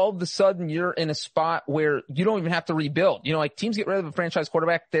so all of a sudden you're in a spot where you don't even have to rebuild. Teams get rid of a franchise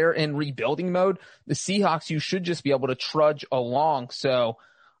quarterback. They're in rebuilding mode. The Seahawks, you should just be able to trudge along. So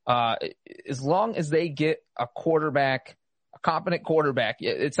as long as they get a quarterback, a competent quarterback,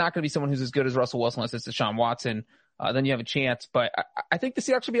 it's not going to be someone who's as good as Russell Wilson unless it's Deshaun Watson. Then you have a chance. But I think the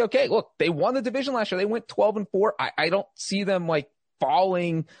Seahawks should be okay. Look, they won the division last year. They went 12-4. I don't see them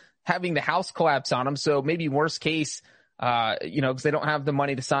falling, having the house collapse on them. So maybe worst case, because they don't have the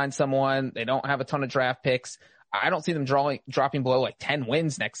money to sign someone. They don't have a ton of draft picks. I don't see them dropping below 10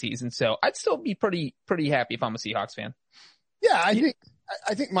 wins next season. So I'd still be pretty happy if I'm a Seahawks fan. Yeah,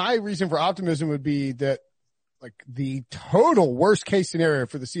 I think my reason for optimism would be that the total worst case scenario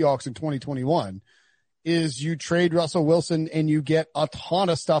for the Seahawks in 2021 is you trade Russell Wilson and you get a ton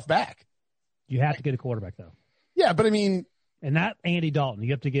of stuff back. You have to get a quarterback though. Yeah, but I mean, and not Andy Dalton.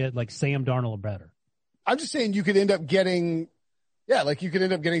 You have to get Sam Darnold or better. I'm just saying you could end up getting, you could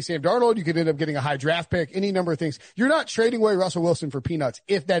end up getting Sam Darnold. You could end up getting a high draft pick, any number of things. You're not trading away Russell Wilson for peanuts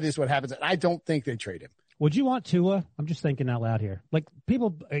if that is what happens. And I don't think they trade him. Would you want Tua? I'm just thinking out loud here.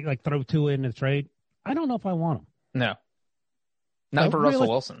 People throw Tua in the trade. I don't know if I want him. No. Not for Russell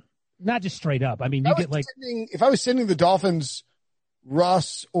Wilson. Not just straight up. I mean, you get if I was sending the Dolphins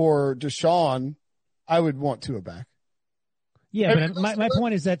Russ or Deshaun, I would want Tua back. Yeah, but my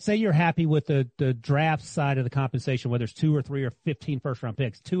point is that say you're happy with the draft side of the compensation, whether it's 2 or 3 or 15 first-round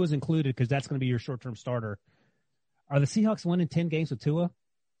picks. Tua is included because that's going to be your short-term starter. Are the Seahawks winning 10 games with Tua?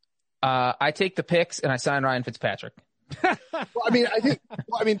 I take the picks and I sign Ryan Fitzpatrick.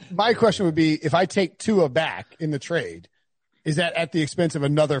 My question would be, if I take Tua back in the trade, is that at the expense of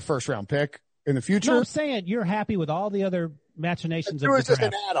another first-round pick in the future? No, I'm saying you're happy with all the other machinations of the draft. Tua's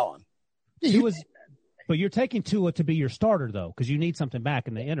just an add-on. But you're taking Tua to be your starter, though, because you need something back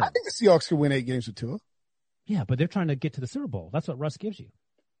in the interim. I think the Seahawks could win 8 games with Tua. Yeah, but they're trying to get to the Super Bowl. That's what Russ gives you.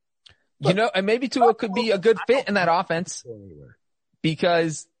 And maybe Tua could be a good fit in that offense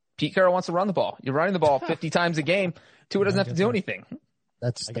because Pete Carroll wants to run the ball. You're running the ball 50 times a game. Tua doesn't have to do anything.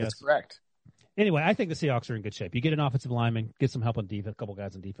 That's correct. Anyway, I think the Seahawks are in good shape. You get an offensive lineman, get some help on defense, a couple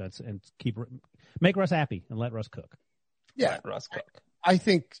guys on defense, and make Russ happy and let Russ cook. Yeah, let Russ cook. I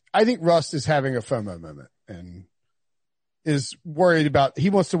think Russ is having a FOMO moment and is worried about, he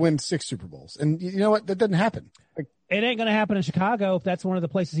wants to win 6 Super Bowls. And you know what? That doesn't happen. It ain't going to happen in Chicago if that's one of the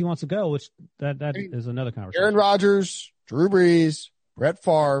places he wants to go, which is another conversation. Aaron Rodgers, Drew Brees, Brett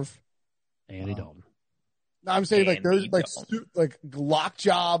Favre, Andy Dalton. No, I'm saying those lock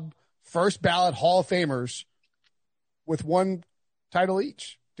job, first ballot Hall of Famers with 1 title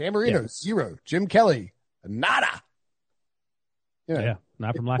each. Dan Marino, 0. Jim Kelly, nada.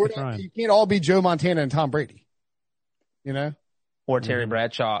 Not from lack of trying. You can't all be Joe Montana and Tom Brady, or Terry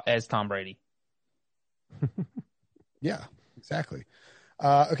Bradshaw as Tom Brady. Yeah, exactly.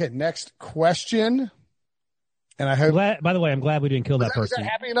 Okay, next question. And I hope. By the way, I'm glad we didn't kill that person. Was that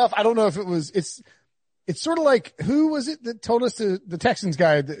happy enough? I don't know if it was. It's sort of like, who was it that told us the Texans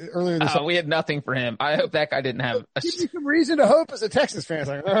guy earlier this week? We had nothing for him. I hope that guy didn't have. Give me some reason to hope as a Texans fan.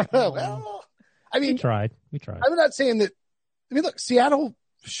 It's well, I mean, we tried. I'm not saying that. I mean, look, Seattle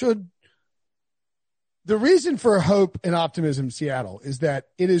should. The reason for hope and optimism in Seattle is that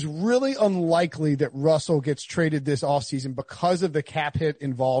it is really unlikely that Russell gets traded this offseason because of the cap hit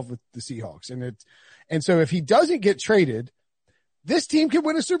involved with the Seahawks. And so if he doesn't get traded, this team can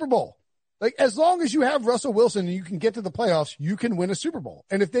win a Super Bowl. As long as you have Russell Wilson and you can get to the playoffs, you can win a Super Bowl.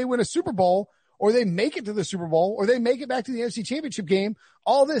 And if they win a Super Bowl, or they make it to the Super Bowl, or they make it back to the NFC Championship game,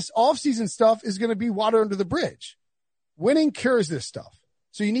 all this offseason stuff is going to be water under the bridge. Winning cures this stuff.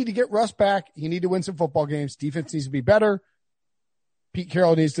 So you need to get Russ back. You need to win some football games. Defense needs to be better. Pete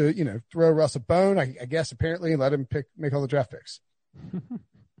Carroll needs to, throw Russ a bone, I guess, apparently, and let him make all the draft picks.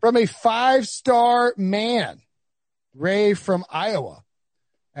 From a 5-star man, Ray from Iowa.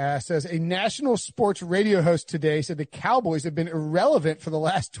 says a national sports radio host today said the Cowboys have been irrelevant for the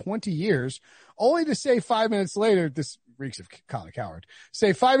last 20 years, only to say 5 minutes later, this reeks of Colin Cowherd,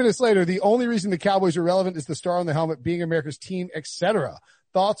 say 5 minutes later, the only reason the Cowboys are relevant is the star on the helmet being America's team, etc.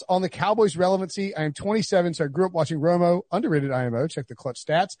 Thoughts on the Cowboys' relevancy? I am 27, so I grew up watching Romo, underrated IMO, check the clutch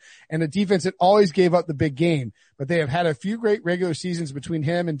stats, and a defense that always gave up the big game. But they have had a few great regular seasons between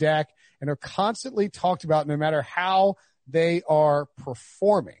him and Dak and are constantly talked about no matter how they are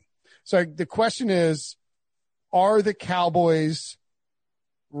performing. So the question is, are the Cowboys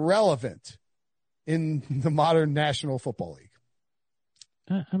relevant in the modern National Football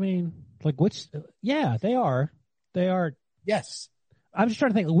League? I mean, like yeah, they are. They are. Yes. I'm just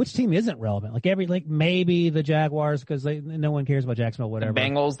trying to think which team isn't relevant. Like maybe the Jaguars because no one cares about Jacksonville, whatever. The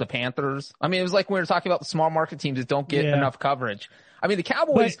Bengals, the Panthers. I mean, it was like when we were talking about the small market teams that don't get enough coverage. I mean, the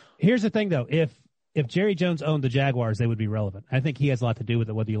Cowboys. But here's the thing, though. If Jerry Jones owned the Jaguars, they would be relevant. I think he has a lot to do with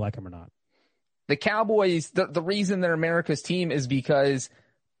it, whether you like him or not. The Cowboys, the reason they're America's team is because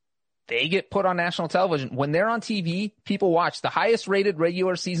they get put on national television. When they're on TV, people watch. The highest rated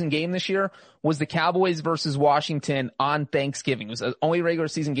regular season game this year was the Cowboys versus Washington on Thanksgiving. It was the only regular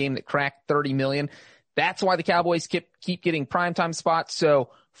season game that cracked 30 million. That's why the Cowboys keep getting primetime spots.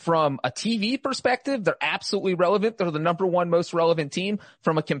 So from a TV perspective, they're absolutely relevant. They're the number one most relevant team.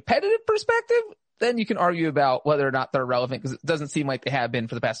 From a competitive perspective, then you can argue about whether or not they're relevant because it doesn't seem like they have been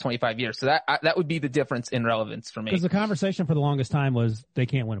for the past 25 years. So that would be the difference in relevance for me. Because the conversation for the longest time was they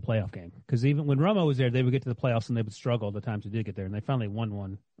can't win a playoff game. Because even when Romo was there, they would get to the playoffs and they would struggle the times they did get there. And they finally won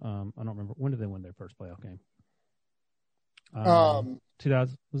one. I don't remember. When did they win their first playoff game? 2000.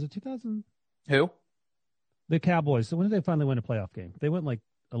 Was it 2000? Who? The Cowboys. So when did they finally win a playoff game? They went like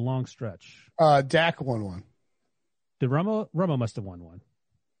a long stretch. Dak won one. Did Romo must have won one.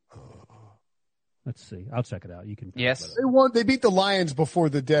 Let's see. I'll check it out. You can. Yes. They won. They beat the Lions before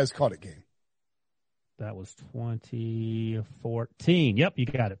the Dez caught it game. That was 2014. Yep, you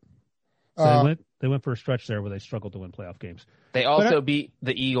got it. So they went for a stretch there where they struggled to win playoff games. They also beat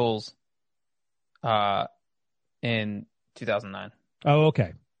the Eagles in 2009. Oh,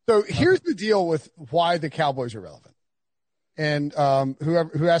 okay. So here's the deal with why the Cowboys are relevant. And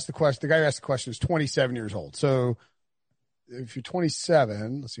who asked the question, the guy who asked the question is 27 years old. So if you're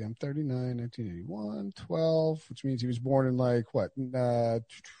 27, let's see, I'm 39, 1981, 12, which means he was born in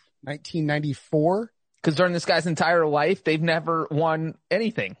 1994. Because during this guy's entire life, they've never won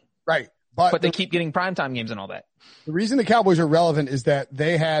anything. Right. But they keep getting primetime games and all that. The reason the Cowboys are relevant is that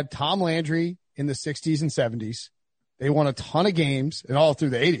they had Tom Landry in the 60s and 70s. They won a ton of games and all through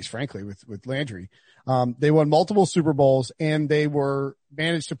the 80s, frankly, with Landry. They won multiple Super Bowls and they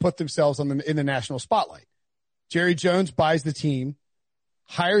managed to put themselves in the national spotlight. Jerry Jones buys the team,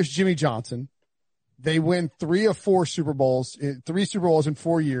 hires Jimmy Johnson. They win 3 of 4 Super Bowls, 3 Super Bowls in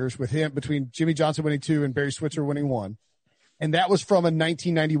 4 years with him, between Jimmy Johnson winning 2 and Barry Switzer winning 1. And that was from a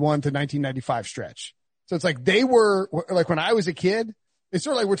 1991 to 1995 stretch. So it's like they were, like when I was a kid, it's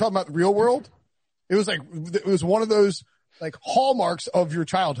sort of like we're talking about the real world. It was one of those like hallmarks of your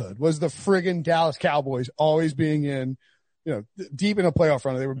childhood was the friggin' Dallas Cowboys always being in, deep in a playoff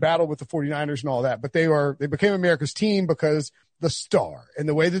run. They were battled with the 49ers and all that, but they became America's team because the star and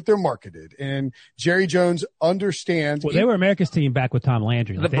the way that they're marketed, and Jerry Jones understands. Well, they were America's team back with Tom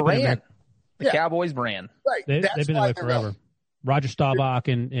Landry. The brand. Cowboys brand. Right. They've been there forever. Roger Staubach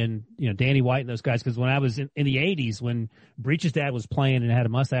and Danny White and those guys. Because when I was in the 80s, when Breach's dad was playing and had a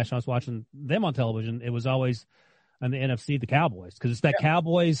mustache, and I was watching them on television, it was always on the NFC, the Cowboys. Because it's that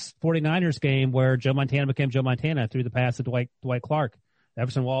Cowboys 49ers game where Joe Montana became Joe Montana through the pass to Dwight Clark.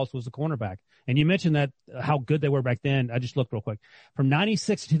 Everson Wallace was the cornerback. And you mentioned that how good they were back then. I just looked real quick. From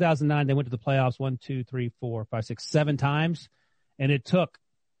 96 to 2009, they went to the playoffs 7 times. And it took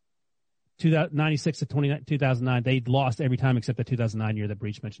 96 to 2009. They lost every time except the 2009 year that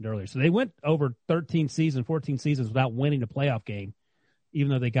Breach mentioned earlier. So they went over 14 seasons without winning a playoff game, even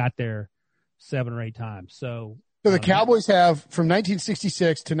though they got there 7 or 8 times. So the Cowboys have, from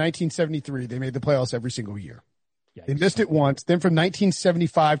 1966 to 1973, they made the playoffs every single year. Yikes. They missed it once. Then from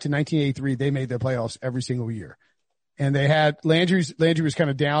 1975 to 1983, they made the playoffs every single year. And they had Landry was kind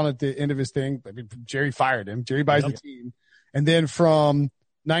of down at the end of his thing. I mean, Jerry fired him. Jerry buys the team. And then from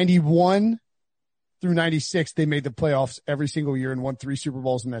 91 through 96, they made the playoffs every single year and won 3 Super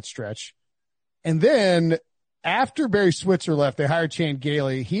Bowls in that stretch. And then after Barry Switzer left, they hired Chan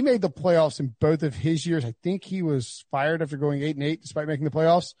Gailey. He made the playoffs in both of his years. I think he was fired after going 8-8 despite making the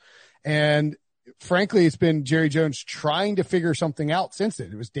playoffs. And frankly, it's been Jerry Jones trying to figure something out since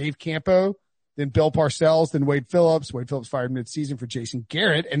then. It was Dave Campo, then Bill Parcells, then Wade Phillips. Wade Phillips fired midseason for Jason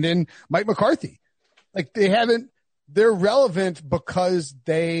Garrett, and then Mike McCarthy. Like they haven't they're relevant because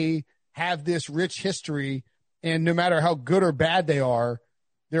they have this rich history, and no matter how good or bad they are,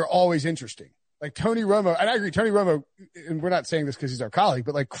 they're always interesting. Like Tony Romo, and I agree, Tony Romo, and we're not saying this because he's our colleague,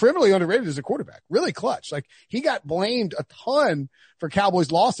 but like criminally underrated as a quarterback, really clutch. Like he got blamed a ton for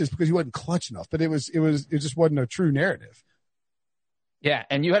Cowboys losses because he wasn't clutch enough, but it just wasn't a true narrative. Yeah,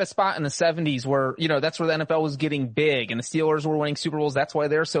 and you had a spot in the 70s where, that's where the NFL was getting big and the Steelers were winning Super Bowls. That's why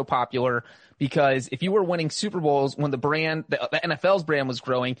they're so popular, because if you were winning Super Bowls when the NFL's brand was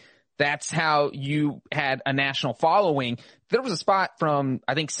growing, that's how you had a national following. There was a spot from,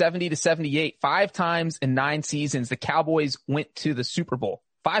 I think, 70 to 78, 5 times in 9 seasons, the Cowboys went to the Super Bowl.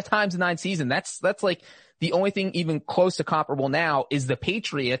 5 times in 9 seasons. That's like the only thing even close to comparable now is the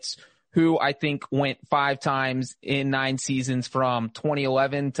Patriots, who I think went 5 times in 9 seasons from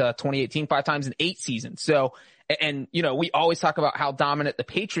 2011 to 2018, 5 times in 8 seasons. So, and we always talk about how dominant the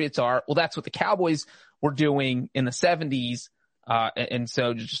Patriots are. Well, that's what the Cowboys were doing in the 70s. And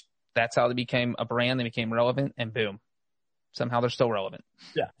so just, that's how they became a brand. They became relevant, and boom, somehow they're still relevant.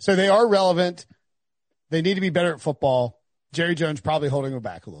 Yeah. So they are relevant. They need to be better at football. Jerry Jones probably holding them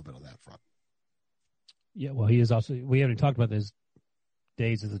back a little bit on that front. Yeah. Well, he is also, we haven't talked about his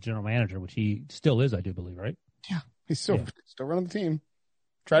days as a general manager, which he still is, I do believe, right? Yeah. He's still running the team.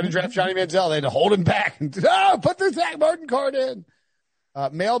 Tried to draft Johnny Manziel. They had to hold him back and put the Zach Martin card in.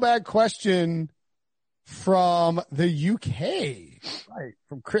 Mailbag question from the UK, right?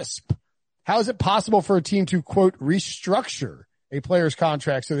 From Crisp. How is it possible for a team to, quote, restructure a player's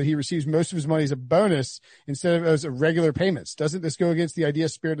contract so that he receives most of his money as a bonus instead of as regular payments? Doesn't this go against the idea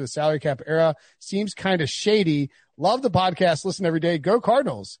spirit of the salary cap era? Seems kind of shady. Love the podcast. Listen every day. Go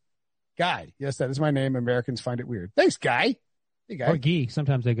Cardinals. Guy. Yes, that is my name. Americans find it weird. Thanks, Guy. Hey, Guy. Or Guy.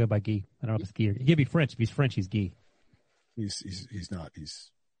 Sometimes they go by Guy. I don't know if it's Guy or Guy. He'd be French. If he's French, he's Guy. He's not.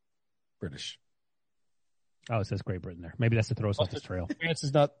 He's British. Oh, it says Great Britain there. Maybe that's to throw us off this trail. France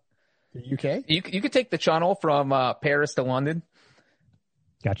is not the UK? You could take the channel from Paris to London.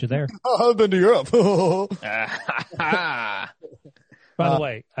 Got you there. I've been to Europe. By the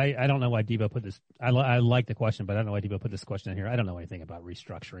way, I don't know why Debo put this. I like the question, but I don't know why Debo put this question in here. I don't know anything about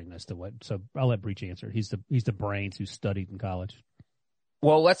restructuring this to what. So I'll let Breach answer. He's the brains who studied in college.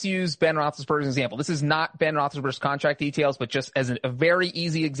 Well, let's use Ben Roethlisberger's example. This is not Ben Roethlisberger's contract details, but just as a very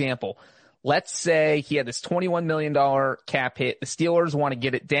easy example. Let's say he had this $21 million cap hit. The Steelers want to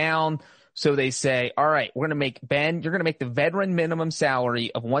get it down. So they say, all right, we're going to make Ben, you're going to make the veteran minimum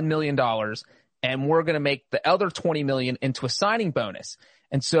salary of $1 million, and we're going to make the other $20 million into a signing bonus.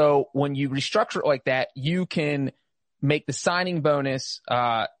 And so when you restructure it like that, you can make the signing bonus,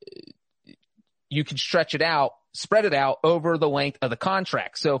 you can stretch it out, spread it out over the length of the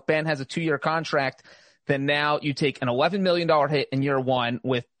contract. So if Ben has a 2-year contract, then now you take an $11 million hit in year 1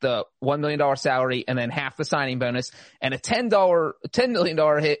 with the $1 million salary and then half the signing bonus, and a $10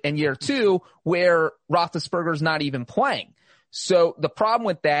 million hit in year 2 where Roethlisberger's not even playing. So the problem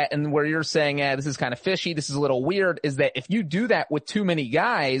with that, and where you're saying, this is kind of fishy, this is a little weird, is that if you do that with too many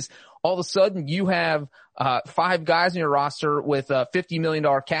guys, all of a sudden you have 5 guys in your roster with a $50 million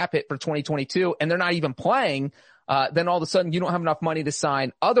cap hit for 2022, and they're not even playing. Then all of a sudden you don't have enough money to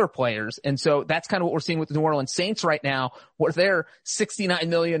sign other players. And so that's kind of what we're seeing with the New Orleans Saints right now, where they're $69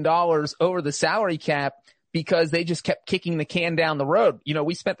 million over the salary cap because they just kept kicking the can down the road.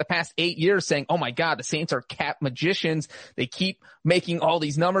 We spent the past 8 years saying, oh my God, the Saints are cap magicians. They keep making all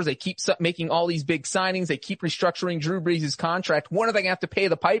these numbers. They keep making all these big signings. They keep restructuring Drew Brees' contract. When are they going to have to pay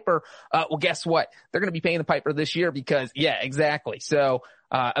the piper? Well, guess what? They're going to be paying the piper this year because, yeah, exactly. So,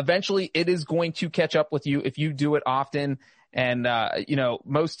 eventually it is going to catch up with you if you do it often. And,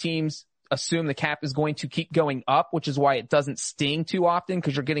 most teams assume the cap is going to keep going up, which is why it doesn't sting too often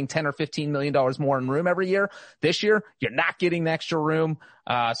because you're getting $10 or $15 million more in room every year. This year, you're not getting the extra room.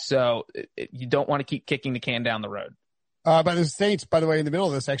 So you don't want to keep kicking the can down the road. But the Saints, by the way, in the middle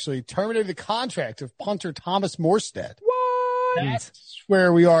of this actually terminated the contract of punter Thomas Morstead. What? That's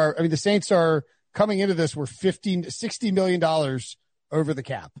where we are. I mean, the Saints are coming into this. We're $60 million over the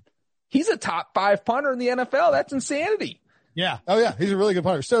cap. He's a top 5 punter in the NFL. That's insanity. Yeah. Oh yeah. He's a really good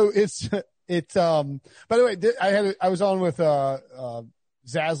punter. So by the way, I was on with,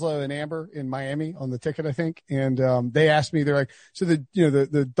 Zaslow and Amber in Miami on the ticket, I think. And, they asked me, they're like, so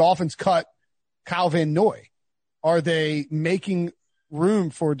the Dolphins cut Kyle Van Noy. Are they making room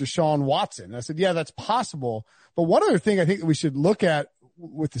for Deshaun Watson? And I said, yeah, that's possible. But one other thing I think that we should look at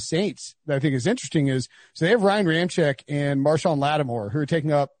with the Saints that I think is interesting is, so they have Ryan Ramczyk and Marshawn Lattimore who are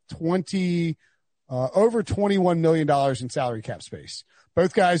taking up over $21 million in salary cap space.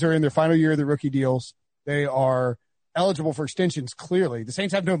 Both guys are in their final year of their rookie deals. They are eligible for extensions. Clearly the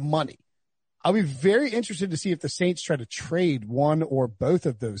Saints have no money. I'll be very interested to see if the Saints try to trade one or both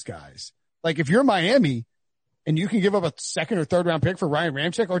of those guys. Like if you're Miami and you can give up a second or third round pick for Ryan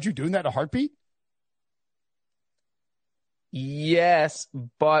Ramczyk, aren't you doing that in a heartbeat? Yes,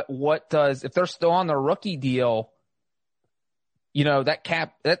 but if they're still on the rookie deal, that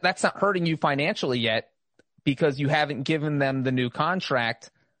cap, that's not hurting you financially yet because you haven't given them the new contract.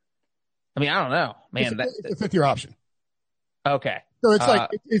 I mean, I don't know, man. It's a fifth year option. Okay. So it's like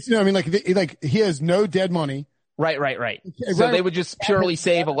he has no dead money. Right. So they would just purely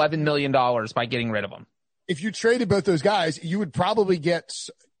save $11 million by getting rid of him. If you traded both those guys, you would probably get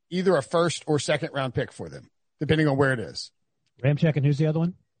either a first or second round pick for them, depending on where it is. Ramczyk, and who's the other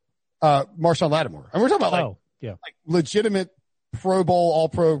one? Marshawn Lattimore. And we're talking about like legitimate Pro Bowl, all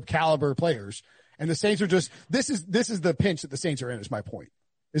pro caliber players. And the Saints are just, this is the pinch that the Saints are in, is my point.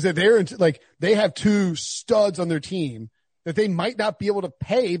 Is that they have two studs on their team that they might not be able to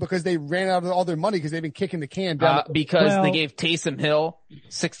pay because they ran out of all their money because they've been kicking the can down. Because they gave Taysom Hill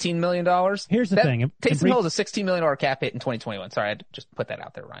 $16 million. Here's the thing. Taysom Hill is a $16 million cap hit in 2021. Sorry, I had to just put that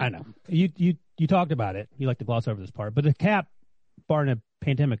out there, Ryan. I know. You talked about it. You like to gloss over this part. But the cap, barring a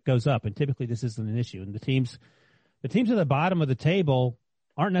pandemic, goes up, and typically this isn't an issue. And the teams at the bottom of the table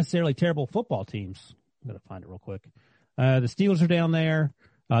aren't necessarily terrible football teams. I'm going to find it real quick. The Steelers are down there.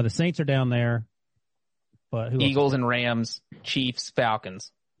 The Saints are down there. But Eagles and Rams, Chiefs,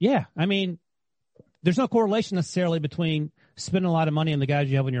 Falcons. Yeah. I mean, there's no correlation necessarily between spending a lot of money on the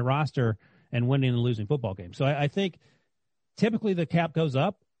guys you have on your roster and winning and losing football games. So I think typically the cap goes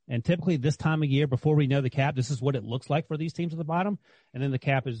up, and typically this time of year before we know the cap, this is what it looks like for these teams at the bottom. And then the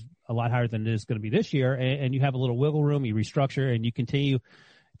cap is a lot higher than it is going to be this year. And you have a little wiggle room, you restructure, and you continue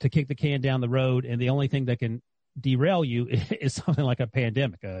to kick the can down the road. And the only thing that can derail you is something like a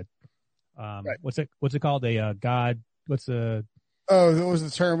pandemic. Right. What's it called? What was the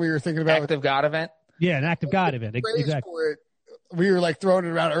term we were thinking about? Active God event? Yeah, an active God event. Exactly. We were like throwing it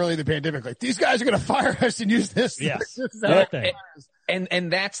around early in the pandemic. Like, these guys are going to fire us and use this. Yes.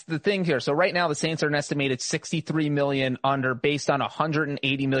 And that's the thing here. So right now the Saints are an estimated $63 million under based on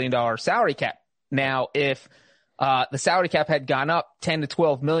 $180 million salary cap. Now, if the salary cap had gone up 10 to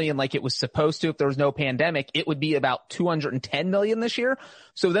 12 million like it was supposed to if there was no pandemic, it would be about 210 million this year.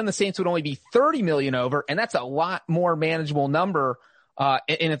 So then the Saints would only be 30 million over, and that's a lot more manageable number. And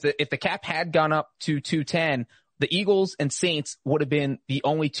if the cap had gone up to 210, the Eagles and Saints would have been the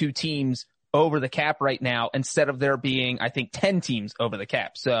only two teams over the cap right now, instead of there being, I think, 10 teams over the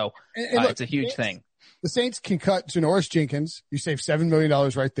cap. So look, it's a huge thing. The Saints can cut Janoris Jenkins. You save $7 million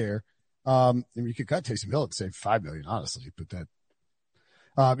right there. And you could cut Taysom Hill and save $5 million, honestly.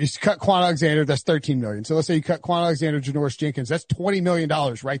 But you cut Quan Alexander, that's $13 million. So let's say you cut Quan Alexander, Janoris Jenkins, that's $20 million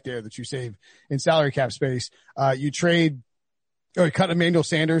right there that you save in salary cap space. You cut Emmanuel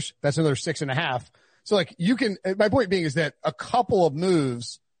Sanders, that's another 6.5. So like my point being is that a couple of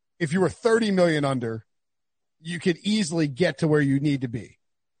moves, if you were 30 million under, you could easily get to where you need to be.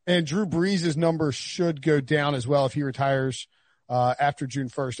 And Drew Brees' numbers should go down as well if he retires after June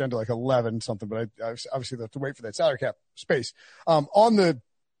 1st, down to like 11 something, but I obviously have to wait for that salary cap space. I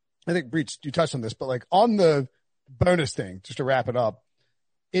think Breach, you touched on this, but like on the bonus thing, just to wrap it up,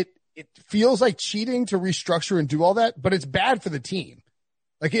 it feels like cheating to restructure and do all that, but it's bad for the team.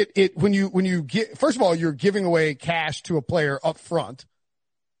 Like when you get, first of all, you're giving away cash to a player up front,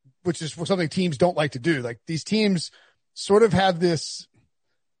 which is something teams don't like to do. Like these teams sort of have this,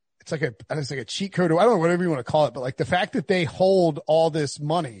 it's like a cheat code, or I don't know, whatever you want to call it, but like the fact that they hold all this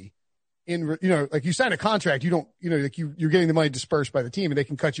money in, like you sign a contract, you don't, like you're getting the money dispersed by the team and they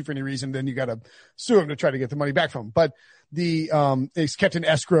can cut you for any reason. Then you got to sue them to try to get the money back from them. But it's kept in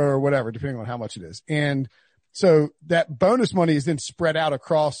escrow or whatever, depending on how much it is. And so that bonus money is then spread out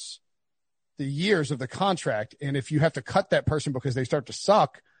across the years of the contract. And if you have to cut that person because they start to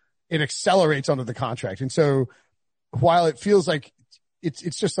suck, it accelerates onto the contract. And so while it feels like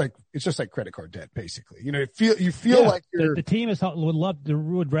it's just like credit card debt, basically. You feel like the team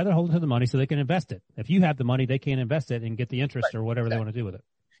would rather hold it to the money so they can invest it. If you have the money, they can't invest it and get the interest or whatever they want to do with it.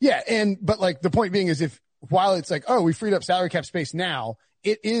 Yeah. But like the point being is while it's like, oh, we freed up salary cap space now,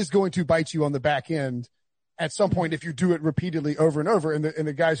 it is going to bite you on the back end at some point if you do it repeatedly over and over. And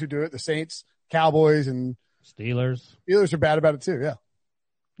the guys who do it, the Saints, Cowboys, and Steelers are bad about it too.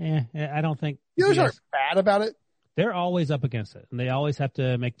 Yeah. Yeah. I don't think Steelers aren't bad about it. They're always up against it, and they always have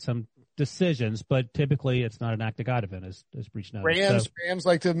to make some decisions, but typically it's not an act of God event, as Breach knows. Rams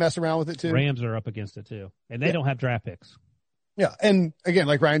like to mess around with it too. Rams are up against it too, and they don't have draft picks. Yeah, and again,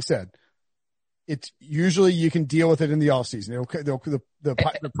 like Ryan said, it's usually you can deal with it in the off season.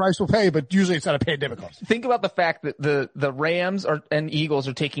 The price will pay, but usually it's not a pandemic cost. Think about the fact that the Rams and Eagles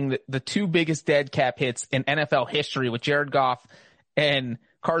are taking the two biggest dead cap hits in NFL history with Jared Goff and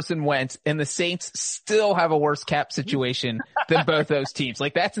Carson Wentz, and the Saints still have a worse cap situation than both those teams.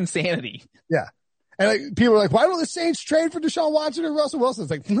 Like, that's insanity. Yeah. And like, people are like, why don't the Saints trade for Deshaun Watson or Russell Wilson?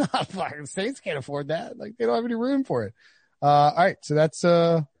 It's like, nah, the Saints can't afford that. Like, they don't have any room for it. All right. So that's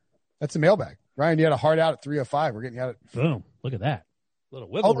a mailbag. Ryan, you had a hard out at 3:05. We're getting out at boom. Look at that.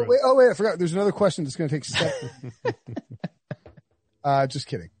 Little wiggle room. Wait, I forgot. There's another question that's going to take seconds. Just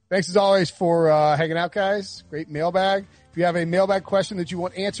kidding. Thanks as always for hanging out, guys. Great mailbag. If you have a mailbag question that you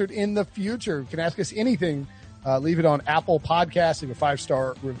want answered in the future, you can ask us anything. Leave it on Apple Podcasts, leave a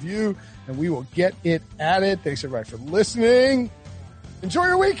 5-star review, and we will get it added. Thanks everybody for listening. Enjoy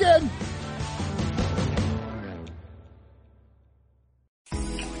your weekend.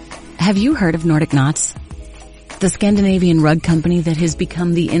 Have you heard of Nordic Knots? The Scandinavian rug company that has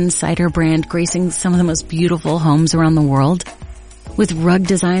become the insider brand gracing some of the most beautiful homes around the world. With rug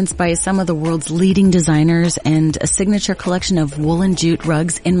designs by some of the world's leading designers and a signature collection of wool and jute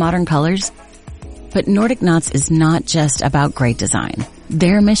rugs in modern colors. But Nordic Knots is not just about great design.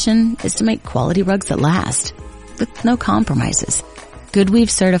 Their mission is to make quality rugs that last, with no compromises. Goodweave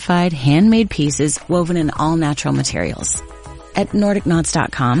certified, handmade pieces woven in all natural materials. At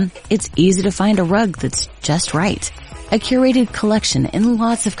NordicKnots.com, it's easy to find a rug that's just right. A curated collection in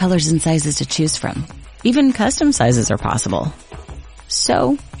lots of colors and sizes to choose from. Even custom sizes are possible.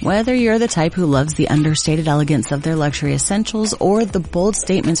 So, whether you're the type who loves the understated elegance of their luxury essentials or the bold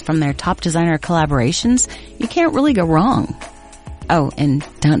statements from their top designer collaborations, you can't really go wrong. Oh, and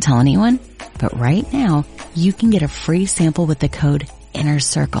don't tell anyone, but right now, you can get a free sample with the code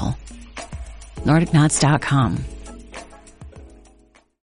INNERCIRCLE. NordicKnots.com.